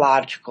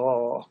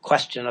theological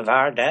question of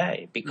our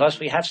day, because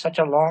we have such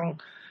a long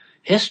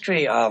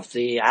history of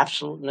the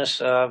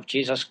absoluteness of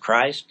Jesus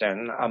Christ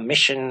and a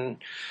mission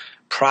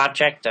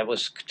project that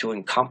was to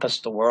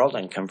encompass the world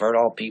and convert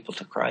all people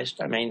to Christ.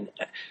 I mean,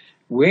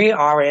 we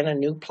are in a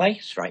new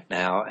place right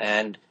now,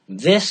 and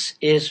this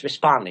is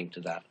responding to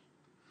that.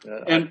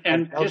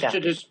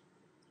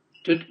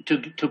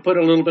 To put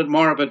a little bit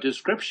more of a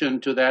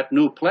description to that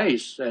new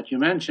place that you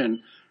mentioned,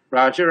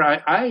 Roger,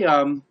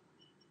 I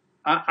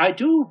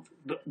do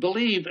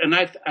believe,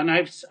 and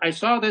I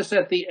saw this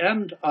at the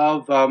end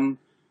of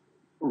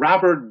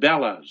Robert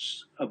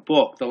Bella's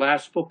book, the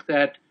last book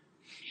that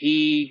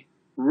he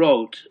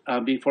wrote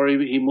before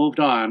he moved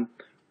on.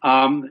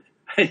 Now,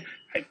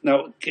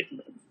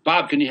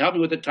 Bob, can you help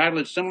me with the title?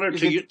 It's similar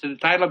to the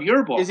title of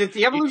your book. Is it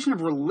The Evolution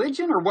of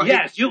Religion, or what?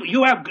 Yes,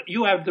 you have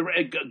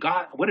the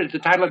God. What is the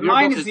title of your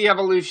book? Mine is The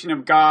Evolution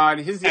of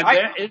God.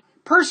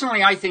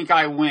 Personally, I think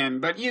I win,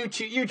 but you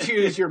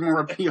choose your more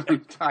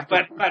appealing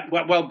title.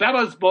 But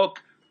Bella's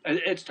book,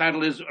 its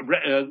title is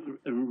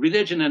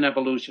Religion and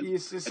Evolution.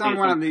 Something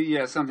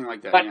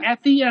like that. But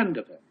at the end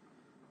of it,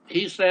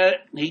 he said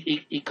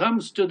he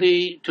comes to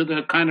the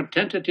kind of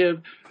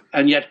tentative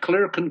and yet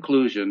clear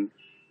conclusion,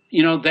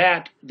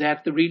 that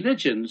the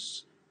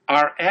religions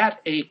are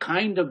at a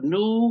kind of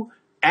new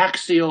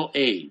axial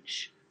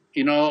age.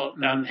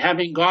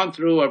 Having gone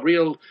through a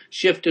real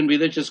shift in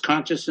religious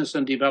consciousness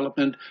and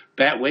development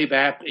way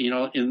back,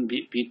 in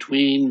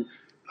between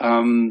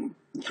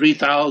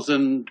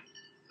 3000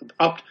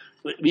 up,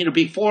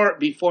 before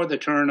the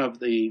turn of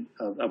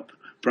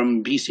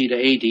from BC to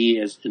AD,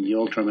 as in the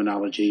old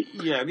terminology.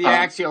 Yeah, the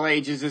axial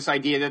age is this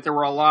idea that there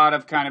were a lot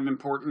of kind of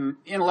important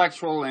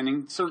intellectual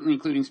and certainly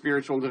including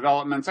spiritual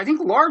developments. I think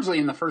largely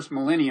in the first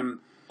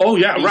millennium. Oh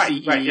yeah,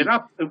 BCE. Right.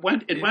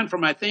 It went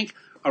from, I think,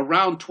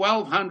 around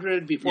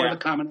 1200 before the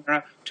Common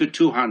Era to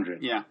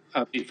 200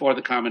 before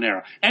the Common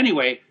Era.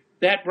 Anyway,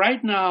 that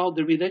right now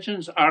the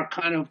religions are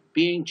kind of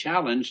being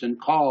challenged and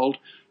called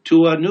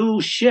to a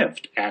new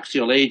shift,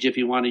 axial age, if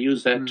you want to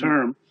use that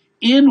term,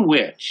 in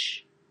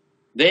which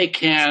they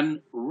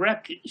can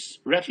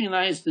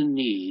recognize the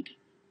need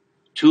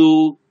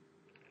to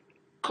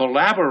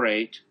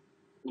collaborate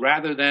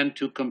rather than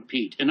to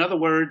compete. In other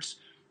words,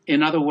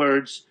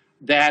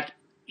 that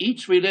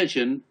each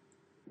religion,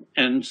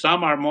 and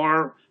some are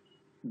more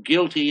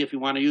guilty, if you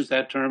want to use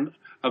that term,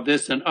 of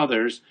this than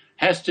others,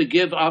 has to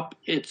give up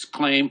its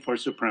claim for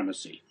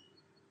supremacy.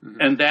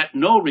 And that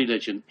no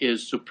religion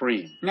is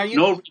supreme.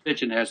 No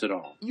religion has it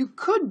all. You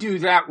could do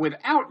that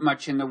without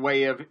much in the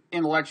way of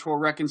intellectual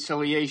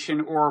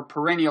reconciliation or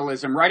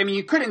perennialism, right? I mean,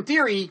 you could, in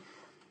theory,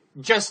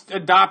 just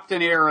adopt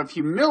an air of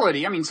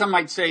humility. I mean, some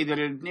might say that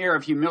an air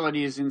of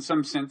humility is in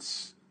some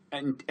sense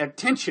at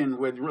tension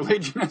with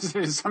religion as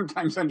it is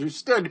sometimes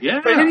understood.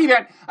 Yeah. But in any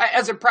event,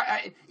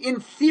 in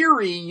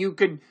theory, you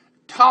could,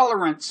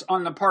 tolerance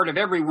on the part of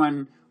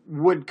everyone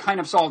would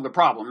kind of solve the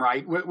problem,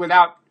 right?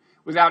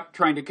 Without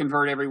trying to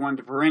convert everyone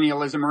to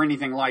perennialism or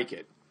anything like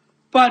it.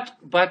 But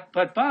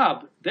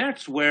Bob,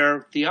 that's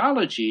where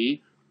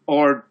theology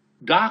or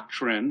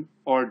doctrine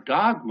or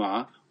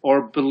dogma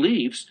or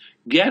beliefs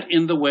get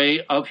in the way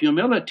of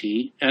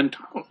humility and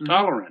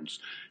tolerance.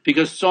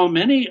 Because so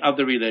many of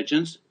the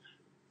religions,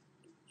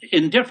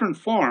 in different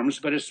forms,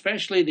 but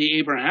especially the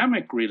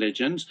Abrahamic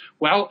religions,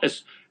 have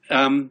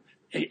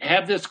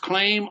this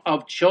claim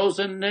of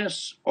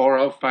chosenness or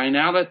of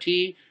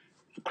finality.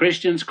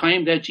 Christians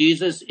claim that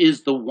Jesus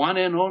is the one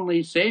and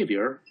only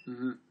Savior.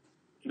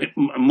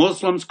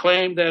 Muslims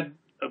claim that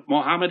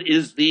Muhammad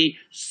is the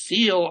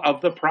seal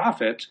of the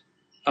prophet.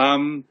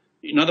 In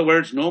other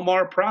words, no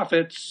more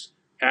prophets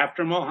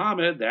after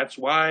Muhammad. That's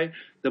why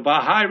the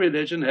Baha'i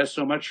religion has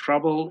so much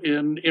trouble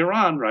in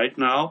Iran right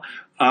now.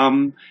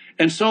 And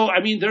so, I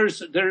mean, there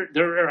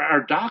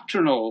are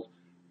doctrinal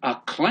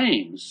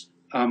claims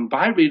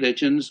by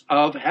religions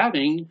of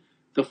having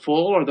the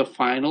full or the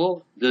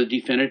final, the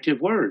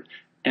definitive word.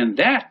 And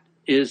that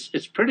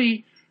it's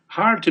pretty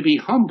hard to be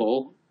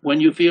humble when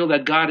you feel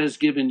that God has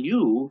given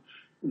you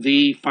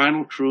the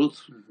final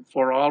truth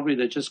for all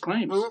religious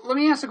claims. Well, let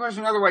me ask the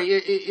question another way.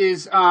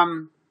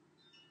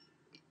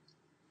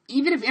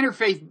 Even if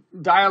interfaith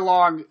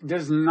dialogue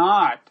does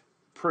not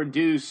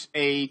produce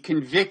a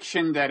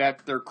conviction that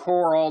at their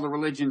core all the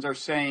religions are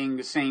saying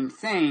the same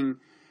thing,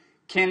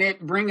 can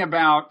it bring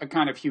about a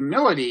kind of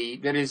humility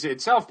that is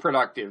itself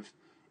productive?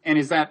 And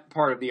is that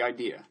part of the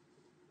idea?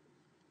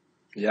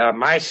 Yeah,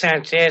 my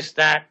sense is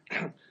that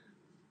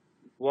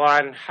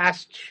one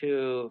has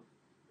to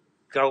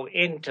go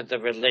into the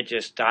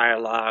religious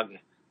dialogue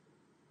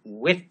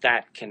with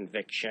that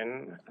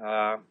conviction.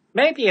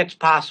 Maybe it's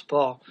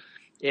possible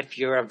if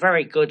you're a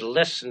very good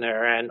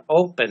listener and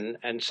open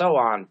and so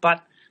on,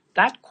 but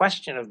that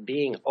question of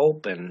being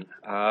open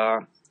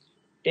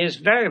is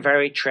very,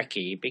 very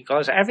tricky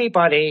because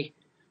everybody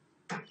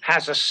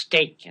has a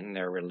stake in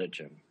their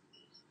religion,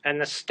 and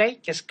the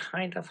stake is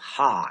kind of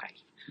high.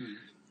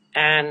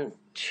 And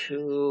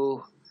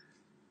to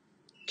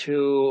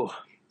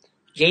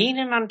gain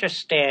an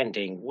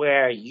understanding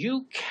where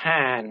you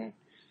can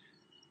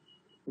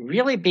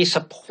really be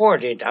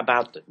supported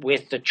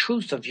with the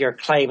truth of your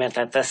claim and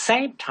at the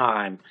same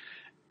time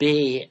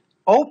be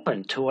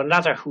open to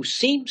another who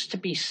seems to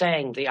be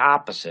saying the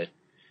opposite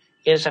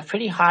is a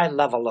pretty high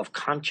level of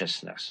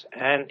consciousness.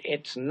 And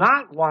it's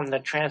not one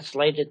that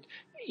translates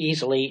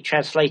easily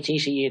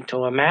into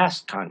a mass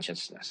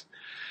consciousness.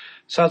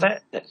 So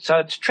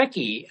it's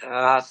tricky.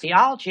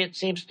 Theology, it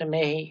seems to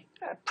me,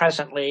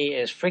 presently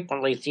is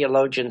frequently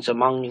theologians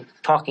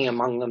talking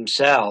among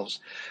themselves.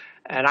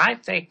 And I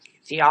think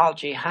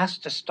theology has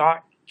to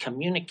start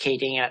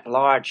communicating at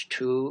large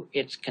to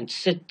its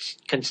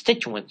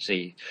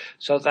constituency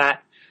so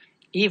that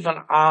even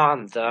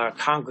on the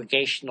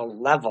congregational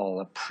level,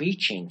 the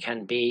preaching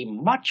can be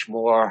much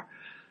more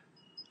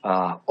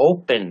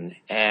open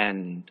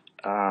and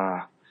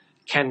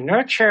can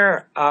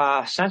nurture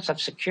a sense of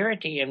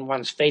security in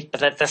one's faith,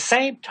 but at the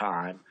same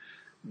time,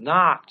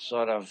 not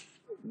sort of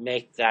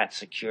make that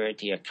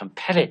security a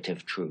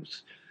competitive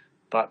truth,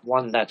 but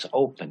one that's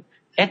open.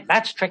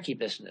 That's tricky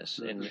business,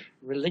 and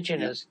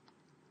religion is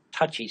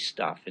touchy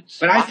stuff.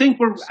 But I think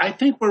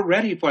we're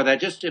ready for that.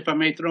 Just if I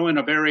may throw in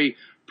a very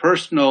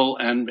personal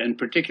and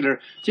particular,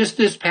 just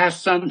this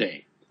past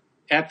Sunday,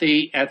 at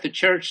the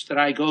church that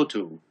I go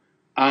to,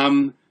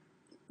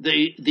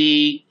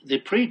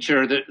 the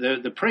preacher,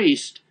 the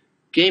priest,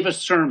 gave a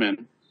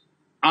sermon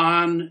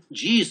on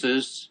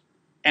Jesus,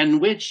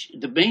 and which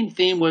the main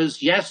theme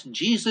was, yes,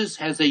 Jesus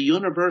has a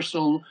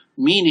universal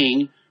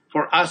meaning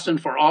for us and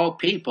for all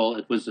people.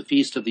 It was the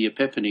Feast of the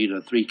Epiphany,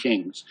 the Three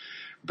Kings.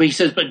 But he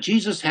says, but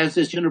Jesus has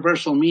this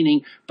universal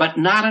meaning, but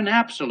not an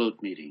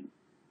absolute meaning.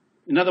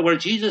 In other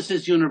words, Jesus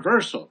is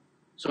universal.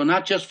 So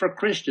not just for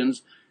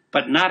Christians,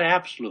 but not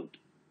absolute.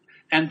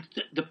 And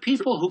the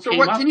people who came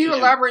up to him... So can you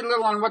elaborate a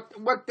little on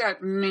what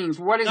that means?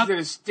 What is the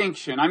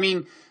distinction? I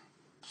mean,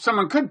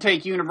 someone could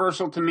take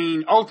universal to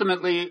mean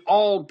ultimately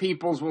all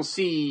peoples will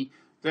see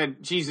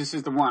that Jesus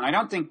is the one. I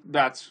don't think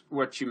that's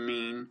what you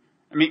mean.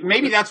 I mean,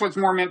 maybe that's what's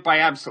more meant by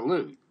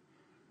absolute.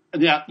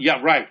 Yeah,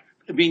 right.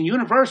 I mean,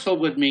 universal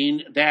would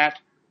mean that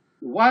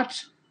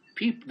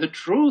the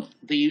truth,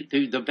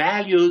 the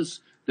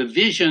values, the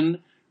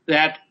vision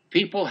that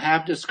people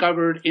have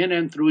discovered in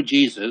and through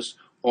Jesus,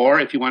 or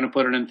if you want to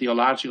put it in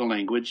theological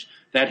language,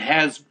 that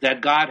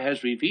God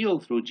has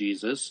revealed through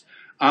Jesus,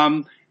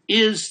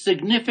 is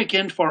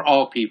significant for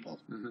all people.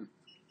 Mm-hmm.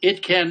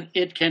 It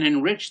can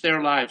enrich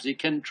their lives. It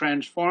can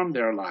transform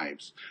their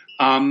lives.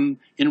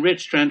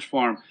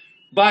 Transform.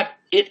 But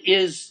it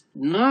is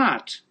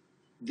not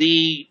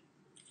the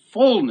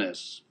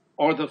fullness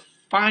or the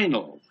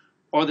final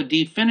or the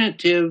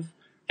definitive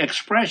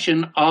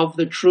expression of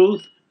the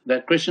truth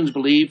that Christians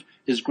believe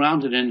is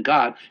grounded in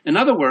God. In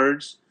other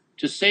words,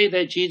 to say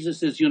that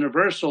Jesus is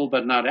universal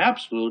but not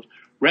absolute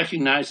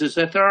recognizes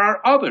that there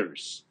are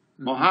others,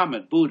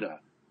 Muhammad, Buddha,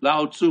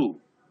 Lao Tzu,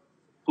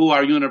 who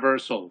are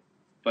universal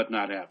but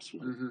not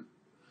absolute. Mm-hmm.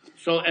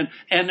 So,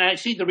 and I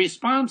see the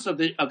response of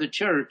the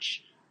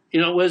church,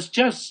 was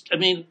just,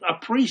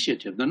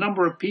 appreciative. The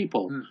number of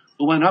people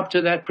who went up to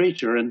that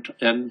preacher and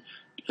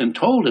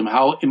told him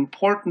how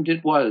important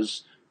it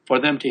was for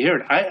them to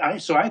hear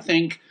it. So I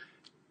think.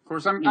 Of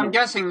course, I'm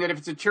guessing that if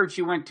it's a church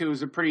you went to, it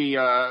was a pretty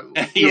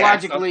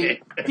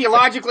theologically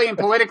and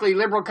politically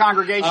liberal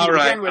congregation to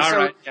begin with.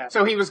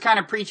 So he was kind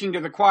of preaching to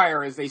the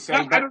choir, as they say.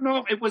 I don't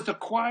know. It was the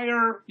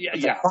choir.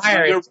 The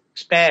choir is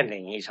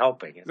expanding. He's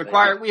hoping. The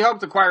choir. We hope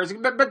the choir is.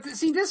 But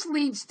see, this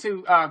leads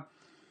to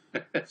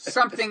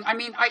something.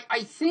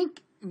 I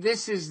think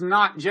this is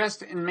not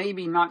just, and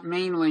maybe not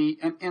mainly,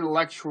 an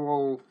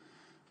intellectual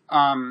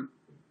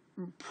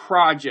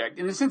project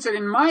in the sense that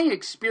in my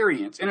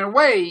experience, in a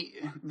way,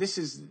 this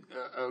is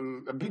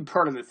a big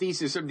part of the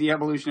thesis of the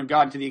evolution of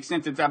God, to the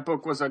extent that that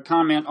book was a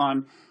comment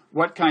on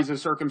what kinds of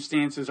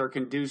circumstances are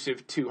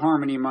conducive to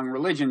harmony among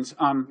religions.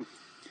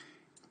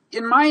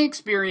 In my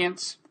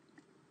experience,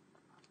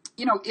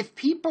 if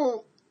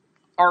people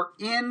are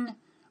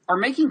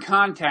making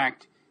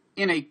contact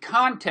in a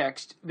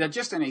context that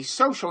just in a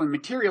social and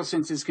material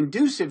sense is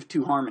conducive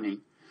to harmony,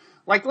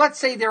 like let's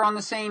say they're on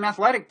the same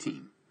athletic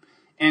team,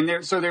 and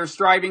they're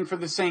striving for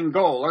the same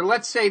goal, or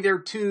let's say they're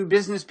two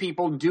business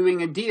people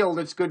doing a deal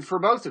that's good for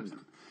both of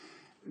them.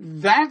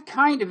 That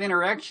kind of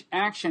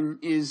interaction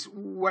is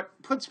what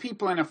puts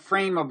people in a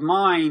frame of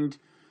mind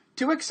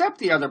to accept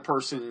the other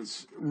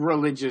person's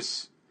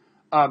religious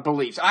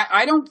beliefs.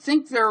 I don't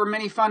think there are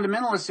many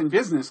fundamentalists in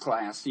business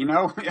class,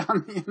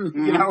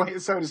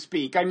 so to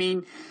speak. I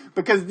mean,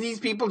 because these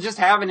people just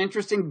have an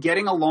interest in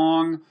getting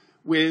along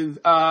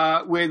with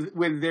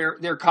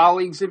their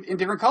colleagues in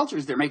different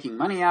cultures. They're making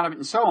money out of it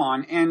and so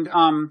on. And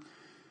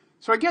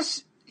so I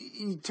guess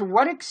to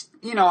what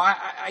extent,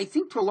 I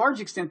think to a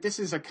large extent this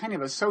is a kind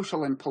of a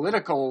social and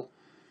political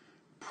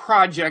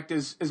project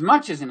as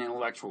much as an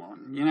intellectual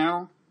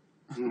one,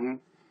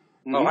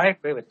 Mm-hmm. Oh, I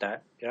agree with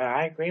that.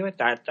 I agree with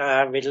that.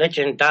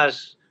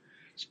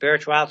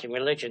 Spirituality and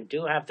religion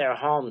do have their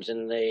homes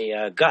in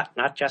the gut,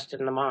 not just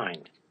in the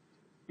mind.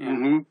 Yeah.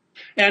 Mm-hmm.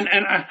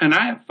 And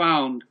I have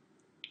found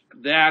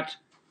that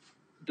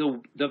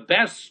the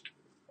best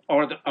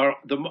or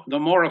the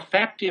more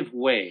effective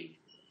way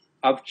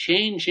of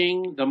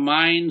changing the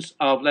minds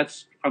of,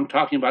 I'm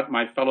talking about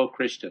my fellow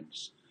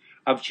Christians,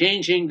 of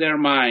changing their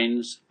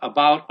minds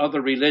about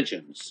other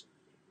religions,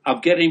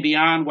 of getting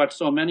beyond what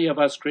so many of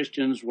us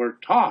Christians were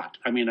taught.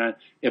 I mean,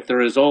 if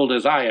they're as old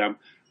as I am,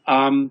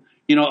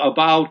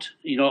 about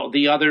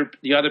the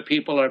other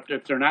people, or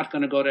if they're not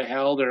going to go to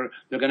hell, they're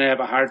going to have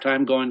a hard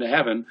time going to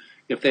heaven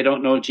if they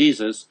don't know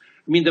Jesus.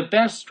 I mean, the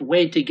best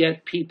way to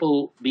get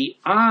people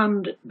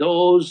beyond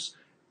those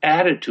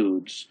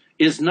attitudes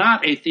is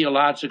not a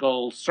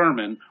theological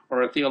sermon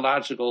or a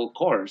theological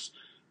course,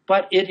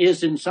 but it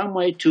is in some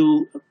way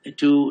to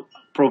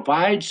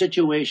provide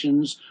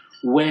situations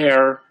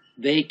where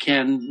they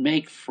can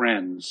make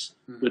friends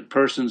with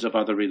persons of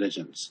other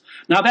religions.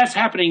 Now, that's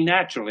happening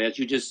naturally, as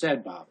you just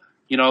said, Bob,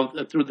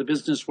 through the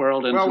business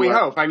world. And we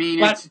hope. I mean,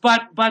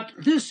 but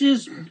this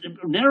is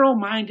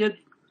narrow-minded,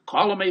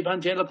 call them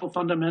evangelical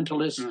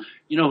fundamentalists,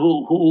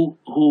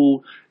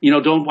 who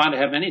don't want to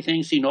have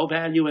anything, see no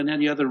value in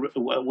any other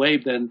way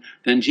than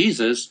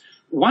Jesus.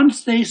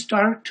 Once they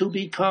start to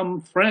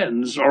become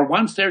friends, or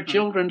once their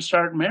children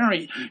start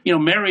marrying,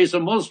 marries a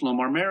Muslim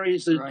or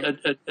marries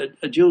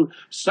a Jew,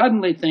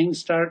 suddenly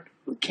things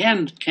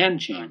can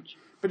change.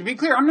 But to be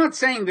clear, I'm not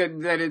saying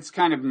that it's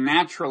kind of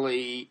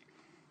naturally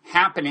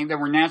happening, that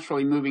we're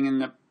naturally moving in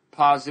the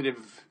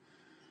positive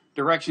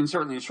direction,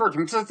 certainly in the short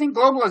term. Because I think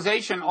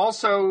globalization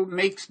also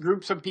makes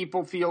groups of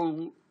people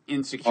feel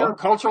insecure,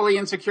 culturally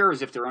insecure,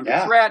 as if they're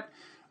under threat.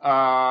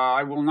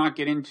 I will not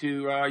get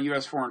into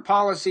U.S. foreign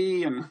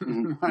policy and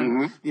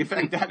the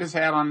effect that has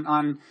had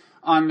on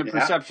the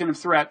perception of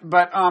threat.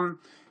 But so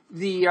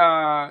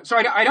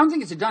I don't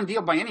think it's a done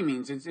deal by any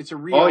means. It's a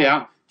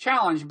real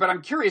challenge. But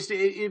I'm curious,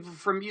 if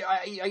from you,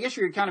 I guess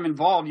you're kind of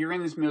involved. You're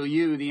in this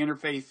milieu, the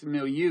interfaith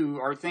milieu.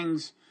 Are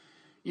things?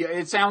 Yeah,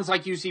 it sounds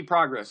like you see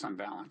progress on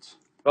balance.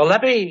 Well,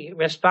 let me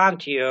respond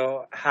to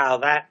you how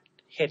that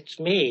hits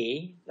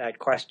me, that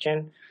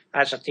question,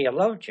 as a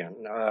theologian.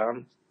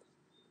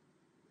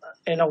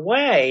 In a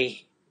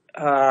way,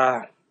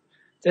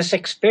 this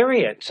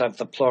experience of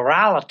the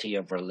plurality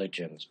of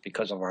religions,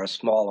 because of our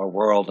smaller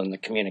world and the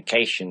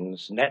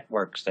communications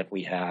networks that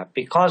we have,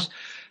 because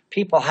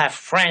people have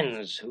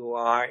friends who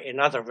are in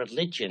other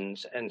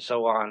religions and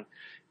so on,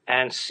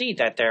 and see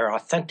that they're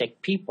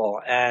authentic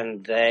people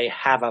and they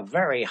have a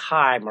very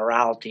high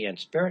morality and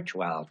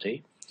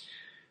spirituality,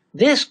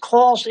 this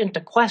calls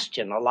into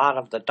question a lot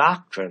of the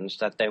doctrines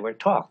that they were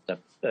taught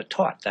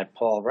that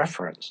Paul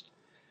referenced.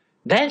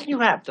 Then you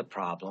have the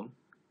problem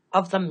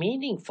of the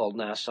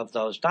meaningfulness of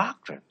those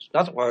doctrines. In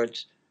other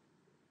words,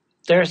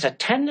 there's a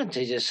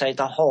tendency to say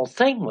the whole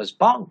thing was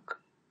bunk.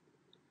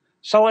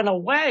 So in a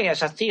way,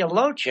 as a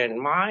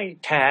theologian, my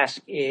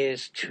task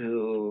is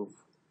to,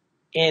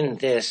 in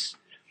this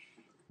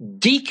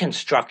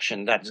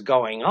deconstruction that's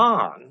going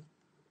on,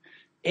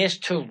 is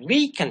to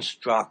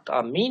reconstruct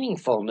a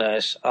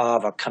meaningfulness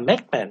of a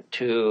commitment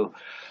to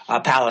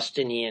a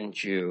Palestinian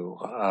Jew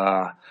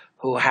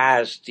who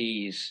has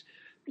these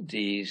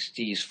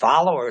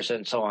followers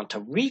and so on, to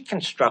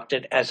reconstruct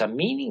it as a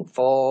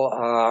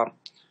meaningful.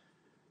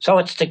 So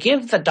it's to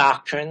give the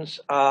doctrines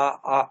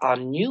a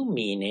new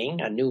meaning,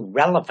 a new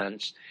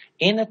relevance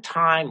in a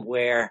time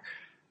where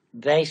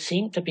they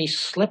seem to be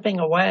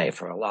slipping away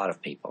for a lot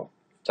of people.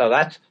 So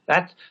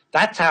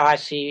that's how I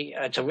see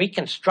it's a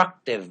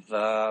reconstructive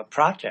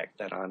project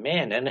that I'm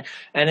in,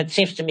 and it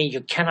seems to me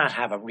you cannot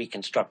have a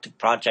reconstructive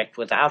project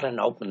without an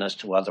openness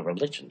to other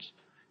religions.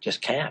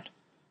 Just can't.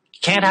 You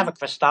can't have a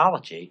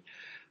Christology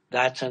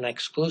that's an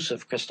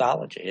exclusive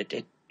Christology.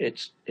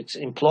 it's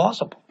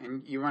implausible.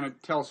 And you want to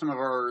tell some of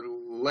our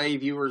lay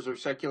viewers or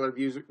secular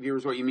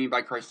viewers what you mean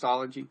by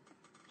Christology?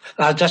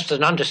 Just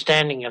an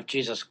understanding of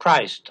Jesus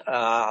Christ,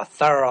 a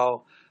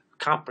thorough,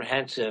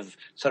 comprehensive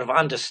sort of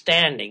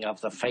understanding of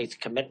the faith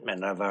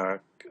commitment of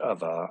a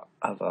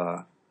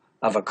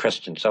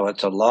Christian. So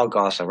it's a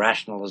logos, a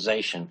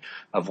rationalization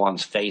of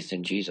one's faith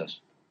in Jesus.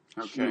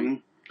 Okay. Mm-hmm.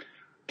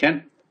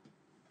 Ken?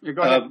 Yeah,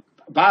 go ahead.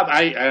 Bob,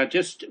 I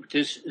just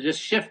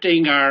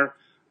shifting our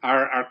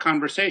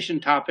conversation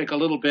topic a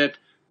little bit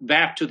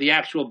back to the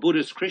actual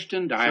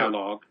Buddhist-Christian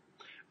dialogue.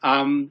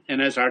 Sure.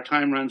 And as our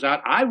time runs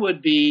out, I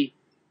would be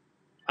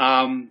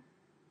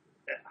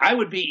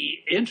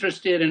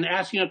interested in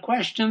asking a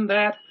question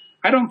that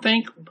I don't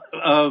think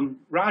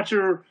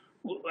Roger,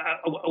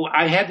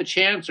 I had the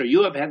chance, or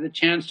you have had the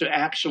chance to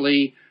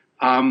actually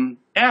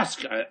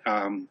ask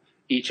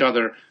each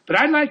other. But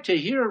I'd like to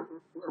hear,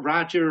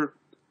 Roger,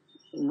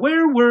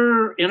 where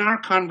were in our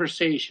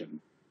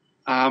conversation,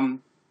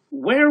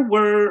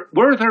 were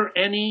there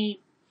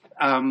any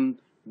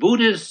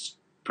Buddhist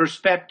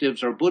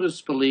perspectives or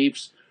Buddhist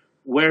beliefs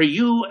where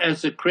you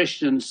as a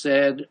Christian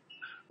said,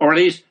 or at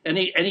least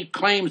any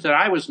claims that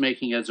I was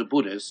making as a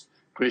Buddhist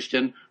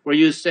Christian, where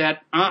you said,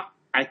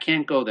 I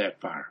can't go that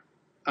far.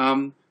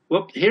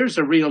 Well, here's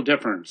a real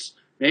difference.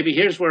 Maybe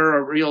here's where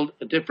a real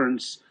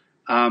difference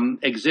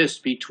exists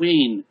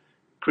between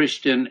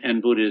Christian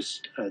and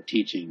Buddhist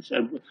teachings.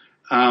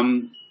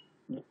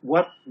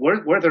 What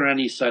were there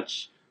any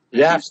such?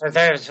 Yes,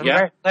 there's some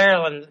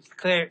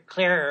very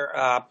clear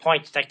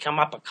points that come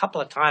up a couple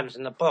of times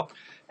in the book,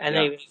 and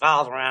they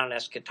revolve around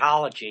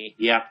eschatology.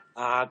 Yeah.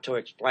 To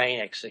explain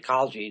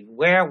eschatology,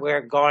 where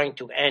we're going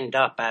to end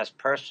up as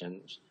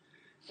persons,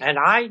 and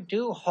I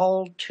do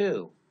hold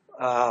to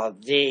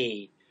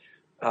the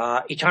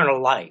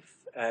eternal life,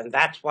 and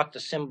that's what the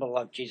symbol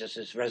of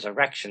Jesus'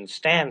 resurrection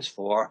stands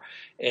for.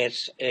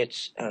 It's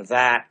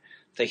that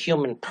the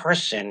human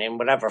person, in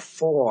whatever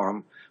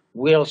form,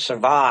 will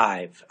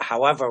survive,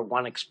 however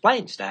one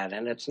explains that,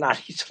 and it's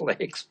not easily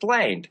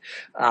explained.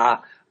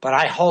 But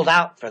I hold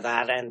out for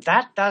that, and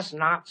that does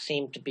not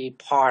seem to be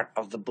part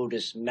of the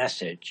Buddhist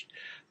message.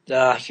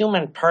 The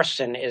human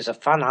person is a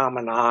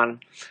phenomenon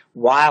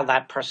while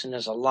that person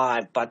is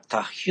alive, but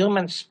the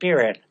human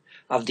spirit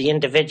of the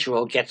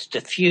individual gets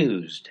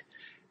diffused.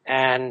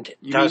 And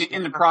you mean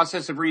in the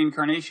process of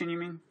reincarnation, you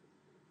mean?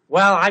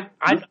 Well,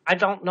 I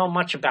don't know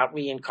much about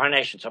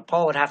reincarnation, so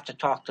Paul would have to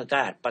talk to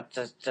that. But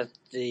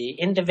the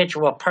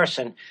individual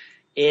person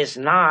is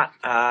not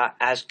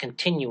as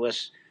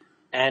continuous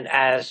and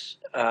as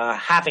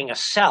having a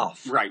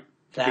self. Right,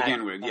 to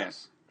begin with,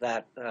 yes.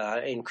 That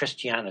in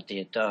Christianity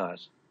it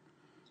does.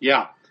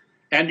 Yeah.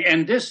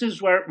 And this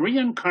is where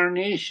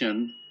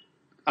reincarnation,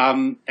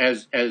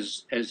 as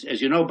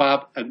you know,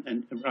 Bob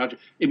and Roger,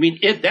 I mean,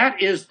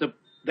 that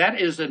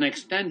is an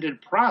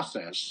extended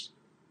process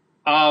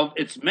of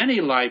its many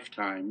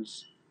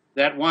lifetimes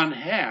that one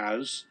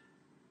has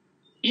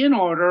in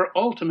order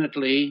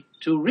ultimately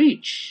to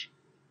reach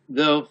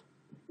the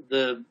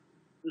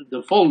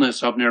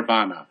fullness of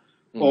nirvana,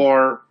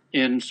 or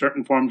in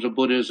certain forms of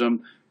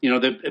Buddhism,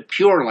 the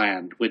Pure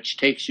Land, which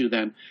takes you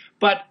then.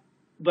 But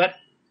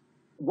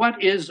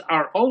what is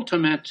our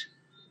ultimate?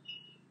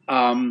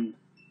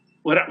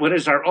 What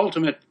is our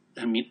ultimate?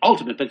 I mean,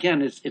 ultimate. But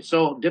again, it's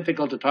so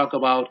difficult to talk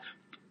about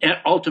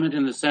ultimate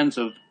in the sense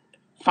of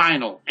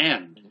final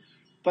end,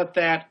 but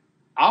that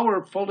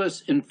our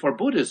fullest, for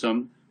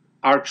Buddhism,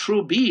 our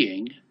true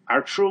being,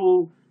 our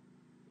true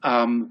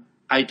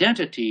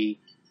identity,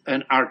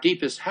 and our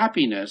deepest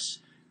happiness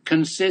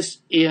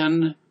consists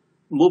in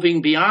moving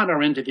beyond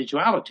our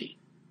individuality,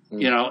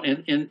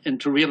 and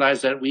to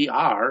realize that we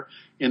are,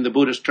 in the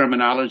Buddhist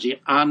terminology,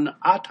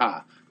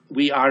 anatta.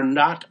 We are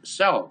not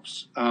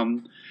selves.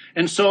 And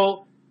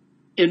so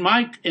in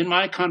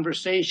my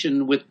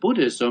conversation with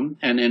Buddhism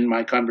and in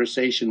my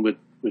conversation with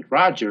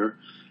Roger,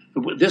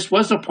 this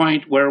was a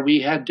point where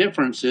we had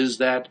differences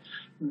that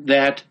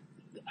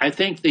I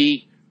think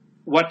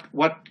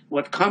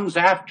what comes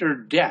after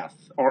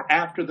death or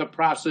after the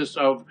process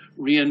of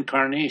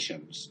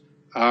reincarnations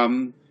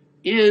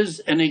is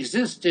an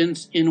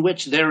existence in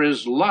which there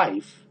is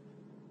life,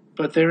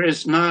 but there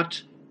is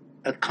not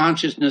a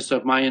consciousness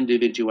of my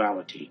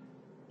individuality.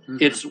 Mm-hmm.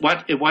 It's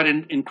what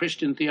in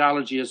Christian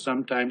theology is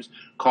sometimes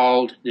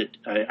called,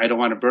 I don't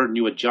want to burden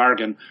you with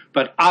jargon,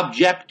 but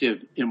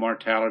objective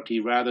immortality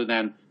rather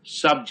than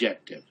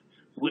subjective.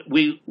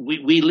 We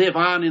live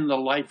on in the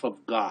life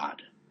of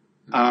God.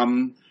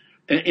 And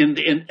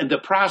the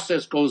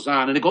process goes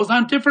on, and it goes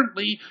on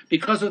differently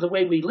because of the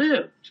way we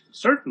lived,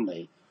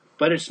 certainly,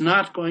 but it's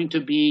not going to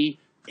be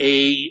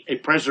a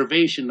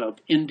preservation of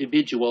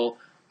individual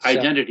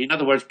identity. In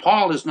other words,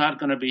 Paul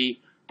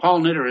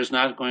Knitter is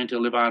not going to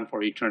live on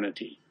for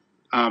eternity.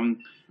 Right.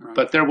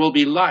 But there will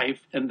be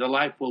life, and the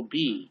life will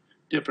be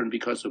different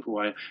because of who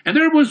I am. And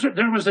there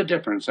was a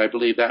difference, I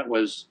believe that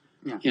was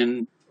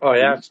in... Oh,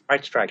 yeah, it's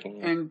quite striking.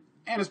 Yeah. And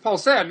as Paul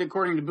said,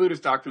 according to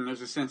Buddhist doctrine,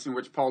 there's a sense in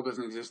which Paul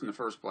doesn't exist in the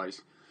first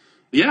place.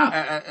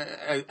 Yeah.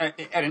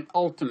 At an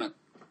ultimate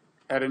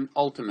at an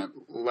ultimate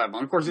level.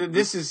 And of course,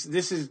 this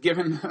is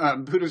given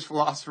Buddhist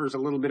philosophers a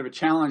little bit of a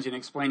challenge in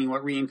explaining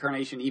what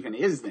reincarnation even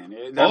is. Then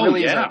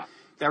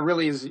that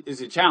really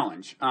is a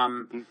challenge.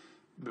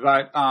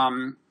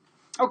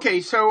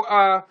 Okay, so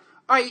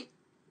I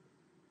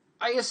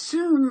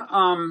assume.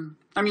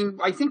 I mean,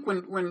 I think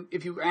when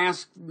if you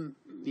ask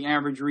the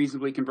average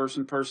reasonably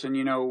conversant person,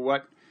 you know,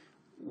 what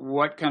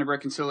kind of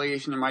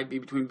reconciliation there might be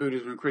between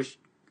Buddhism and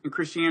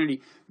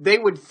Christianity, they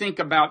would think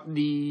about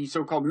the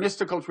so-called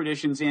mystical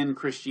traditions in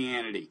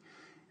Christianity.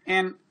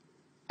 And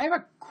I have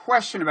a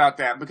question about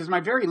that, because my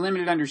very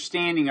limited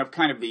understanding of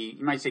kind of the,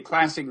 you might say,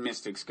 classic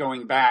mystics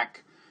going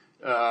back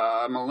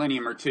a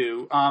millennium or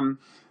two,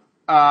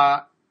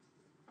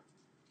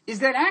 is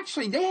that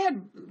actually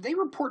they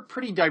report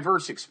pretty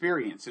diverse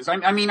experiences.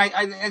 I mean,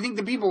 I think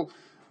the people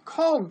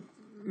called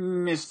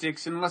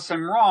mystics, unless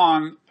I'm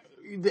wrong,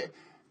 the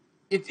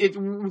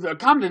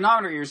common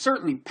denominator is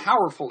certainly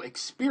powerful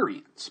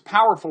experience,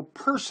 powerful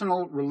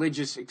personal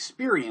religious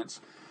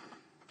experience.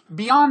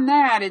 Beyond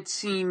that, it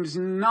seems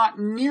not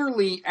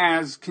nearly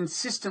as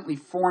consistently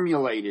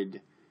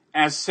formulated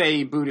as,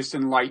 say, Buddhist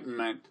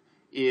enlightenment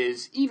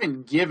is,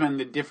 even given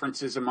the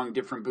differences among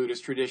different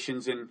Buddhist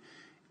traditions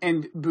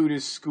and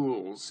Buddhist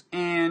schools.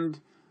 And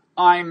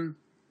I'm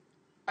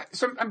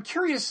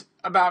curious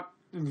about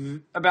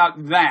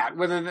that,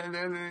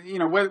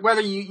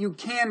 whether you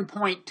can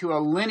point to a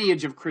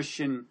lineage of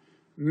Christian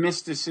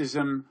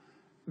mysticism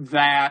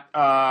that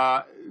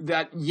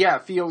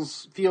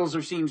feels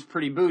or seems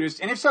pretty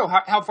Buddhist, and if so,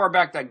 how far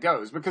back that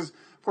goes. Because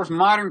of course,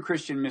 modern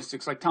Christian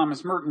mystics like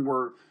Thomas Merton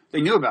they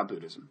knew about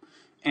Buddhism,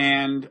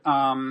 and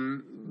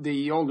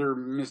the older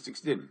mystics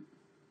didn't.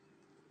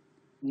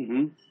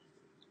 Mm-hmm.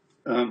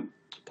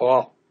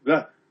 Paul.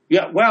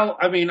 Yeah. Well,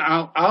 I mean,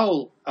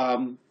 I'll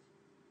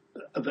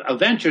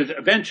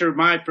venture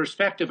my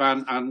perspective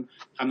on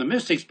the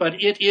mystics,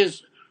 but it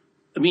is.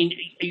 I mean,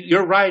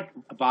 you're right,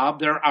 Bob.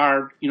 There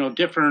are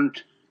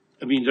different.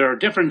 I mean, there are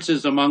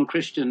differences among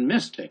Christian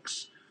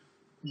mystics,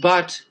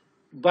 but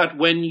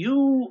when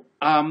you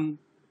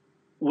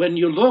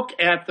look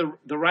at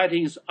the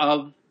writings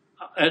of,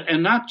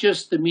 and not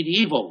just the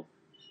medieval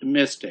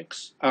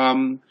mystics,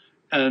 and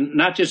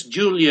not just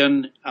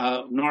Julian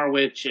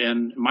Norwich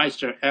and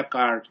Meister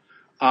Eckhart,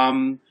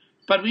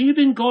 but we've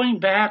been going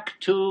back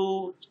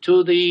to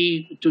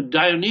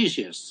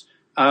Dionysius.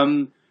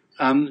 The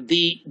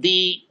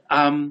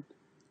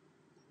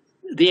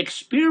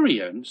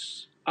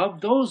experience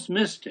of those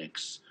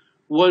mystics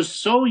was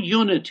so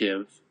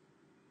unitive,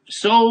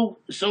 so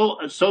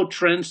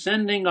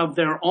transcending of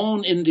their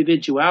own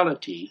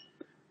individuality,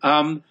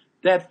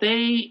 that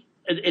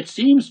it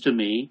seems to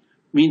me,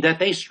 that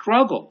they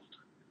struggled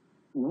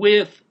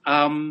with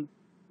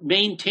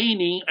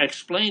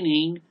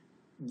explaining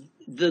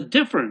the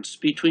difference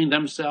between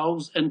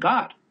themselves and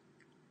God.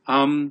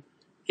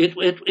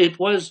 It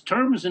was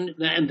terms,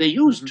 and they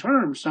use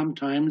terms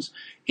sometimes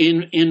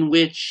in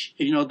which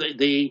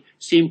they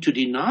seem to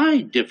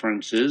deny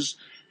differences,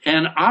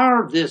 and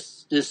are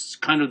this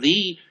kind of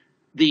the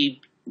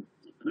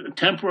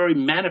temporary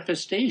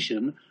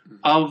manifestation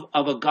of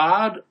a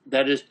God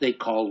that is they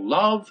call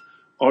love,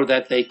 or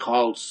that they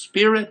call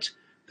spirit,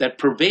 that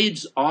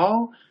pervades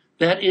all.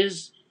 That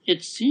is,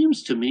 it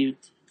seems to me,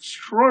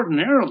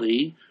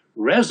 extraordinarily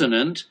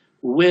resonant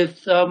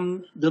with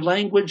the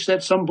language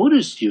that some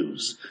Buddhists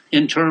use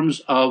in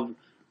terms of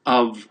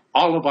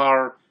all of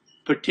our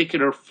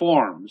particular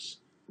forms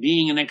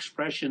being an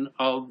expression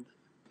of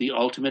the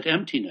ultimate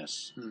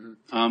emptiness.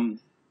 Mm-hmm.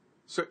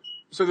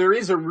 So there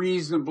is a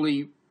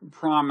reasonably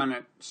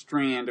prominent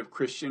strand of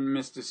Christian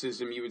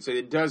mysticism, you would say,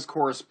 that does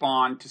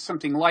correspond to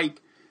something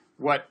like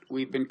what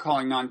we've been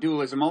calling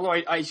non-dualism.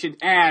 Although I should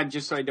add,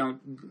 just so I don't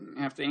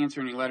have to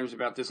answer any letters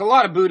about this, a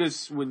lot of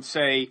Buddhists would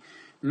say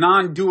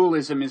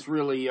non-dualism is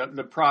really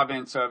the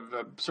province of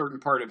a certain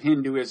part of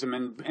Hinduism,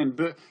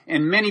 and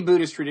many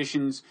Buddhist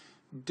traditions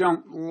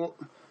don't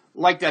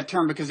like that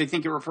term because they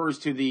think it refers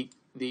to the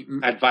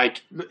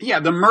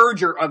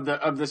merger of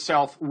the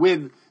self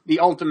with the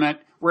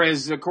ultimate,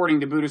 whereas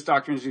according to Buddhist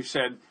doctrine, as you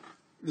said,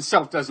 the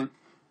self doesn't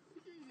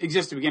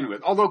exist to begin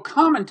with. Although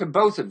common to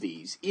both of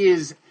these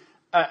is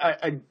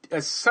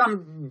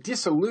some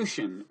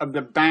dissolution of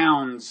the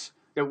bounds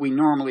that we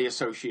normally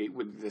associate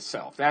with the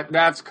self.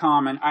 That's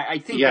common. I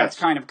think that's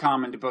kind of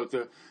common to both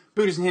the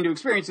Buddhist and Hindu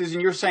experiences,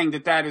 and you're saying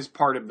that is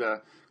part of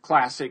the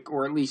classic,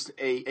 or at least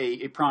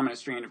a prominent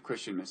strand of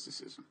Christian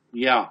mysticism.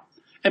 Yeah.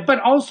 But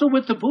also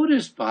with the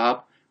Buddhists,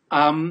 Bob,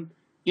 ultimately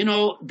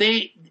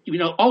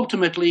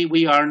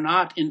we are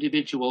not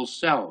individual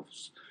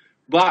selves.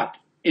 But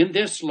in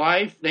this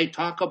life, they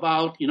talk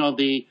about,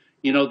 the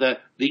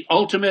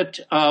ultimate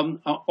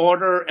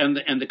order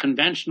and the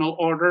conventional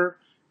order,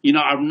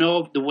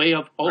 the way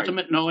of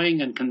ultimate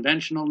knowing and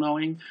conventional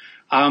knowing.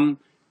 And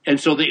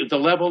so the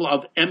level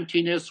of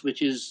emptiness,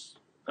 which is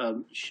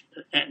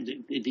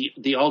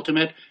the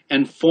ultimate,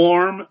 and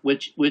form,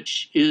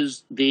 which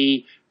is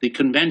the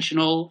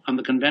conventional, on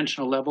the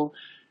conventional level.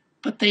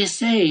 But they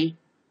say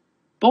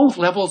both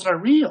levels are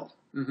real.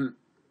 Mm-hmm.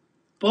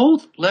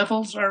 Both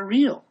levels are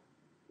real.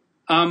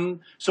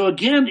 So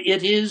again,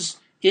 it is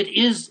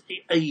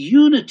a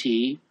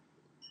unity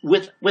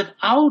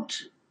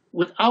without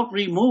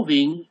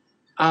removing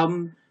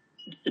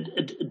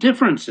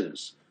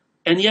differences,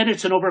 and yet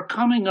it's an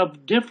overcoming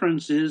of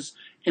differences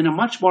in a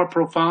much more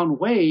profound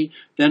way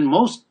than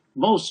most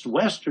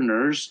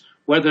Westerners,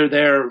 whether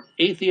they're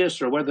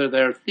atheists or whether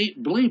they're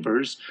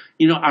believers,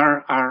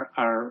 are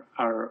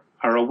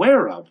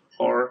aware of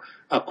or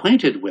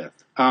acquainted with,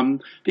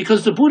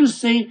 because the Buddhists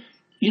say,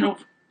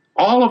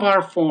 all of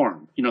our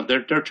form,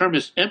 their term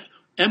is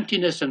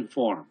emptiness and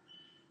form,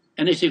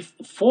 and they say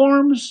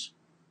forms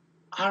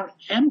are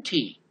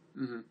empty.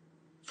 Mm-hmm.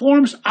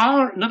 Forms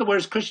are, in other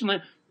words, Christian,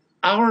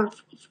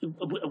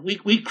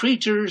 we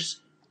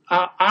creatures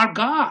are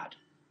God.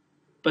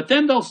 But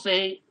then they'll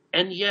say,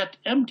 and yet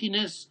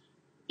emptiness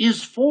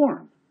is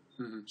form.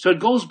 Mm-hmm. So it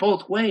goes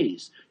both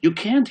ways. You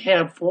can't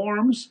have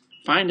forms,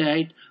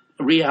 finite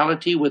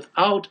reality,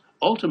 without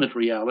ultimate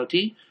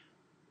reality,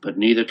 but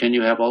neither can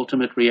you have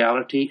ultimate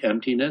reality,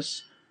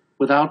 emptiness,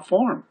 without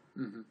form.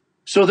 Mm-hmm.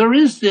 So there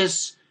is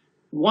this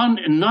one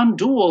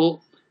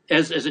non-dual,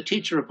 as a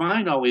teacher of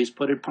mine always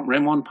put it,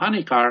 Ramon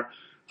Panikar,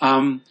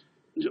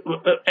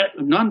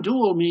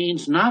 non-dual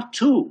means not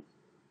two,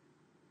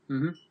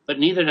 mm-hmm. but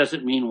neither does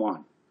it mean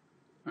one.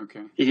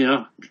 Okay.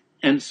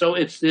 And so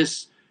it's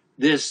this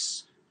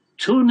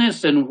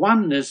two-ness and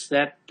oneness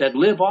that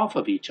live off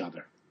of each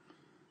other.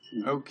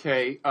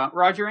 Okay.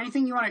 Roger,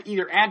 anything you want to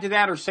either add to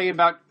that or say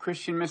about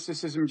Christian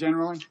mysticism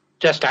generally?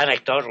 Just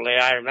anecdotally,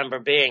 I remember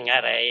being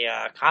at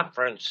a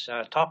conference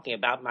talking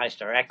about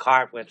Meister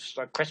Eckhart with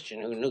a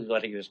Christian who knew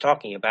what he was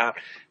talking about,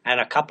 and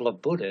a couple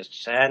of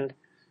Buddhists, and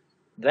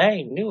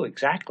they knew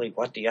exactly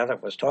what the other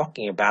was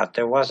talking about.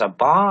 There was a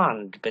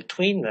bond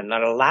between them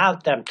that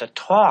allowed them to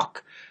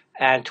talk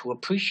and to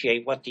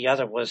appreciate what the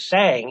other was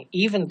saying,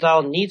 even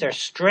though neither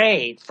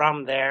strayed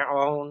from their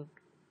own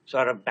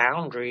sort of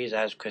boundaries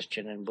as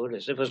Christian and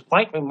Buddhist. It was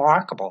quite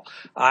remarkable.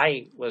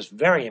 I was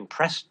very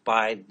impressed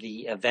by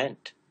the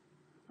event.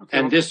 Okay.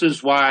 And this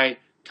is why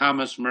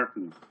Thomas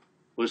Merton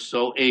was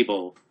so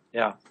able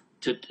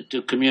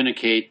to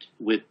communicate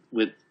with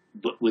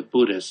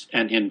Buddhists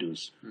and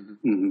Hindus.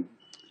 Mm-hmm. Mm-hmm.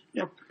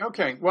 Yeah.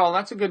 Okay. Well,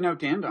 that's a good note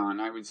to end on,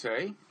 I would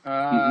say.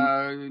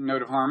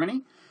 Note of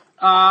harmony.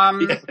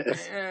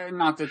 Yes.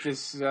 Not that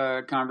this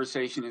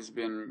conversation has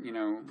been,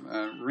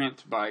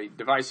 rent by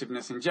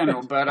divisiveness in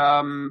general, but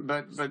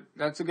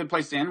that's a good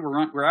place to end.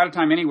 We're out of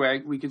time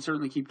anyway. We could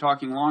certainly keep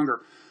talking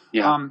longer.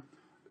 Yeah.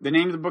 The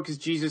name of the book is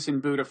Jesus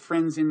and Buddha,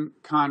 Friends in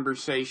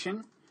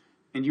Conversation,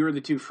 and you are the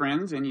two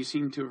friends, and you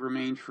seem to have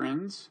remained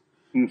friends.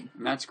 Mm.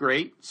 And that's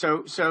great.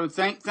 So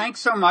thanks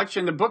so much.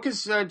 And the book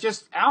is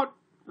just out,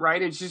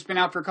 right? It's just been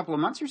out for a couple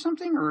of months or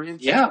something, or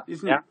isn't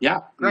it? Yeah.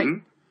 Great.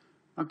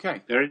 Mm-hmm.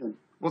 Okay. Very good.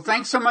 Well,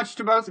 thanks so much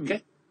to both of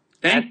you.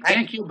 Okay.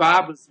 Thank you,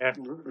 Bob. It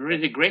was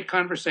really a great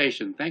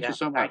conversation. Thank you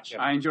so much.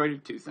 I enjoyed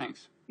it too.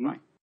 Thanks. Mm-hmm. Bye.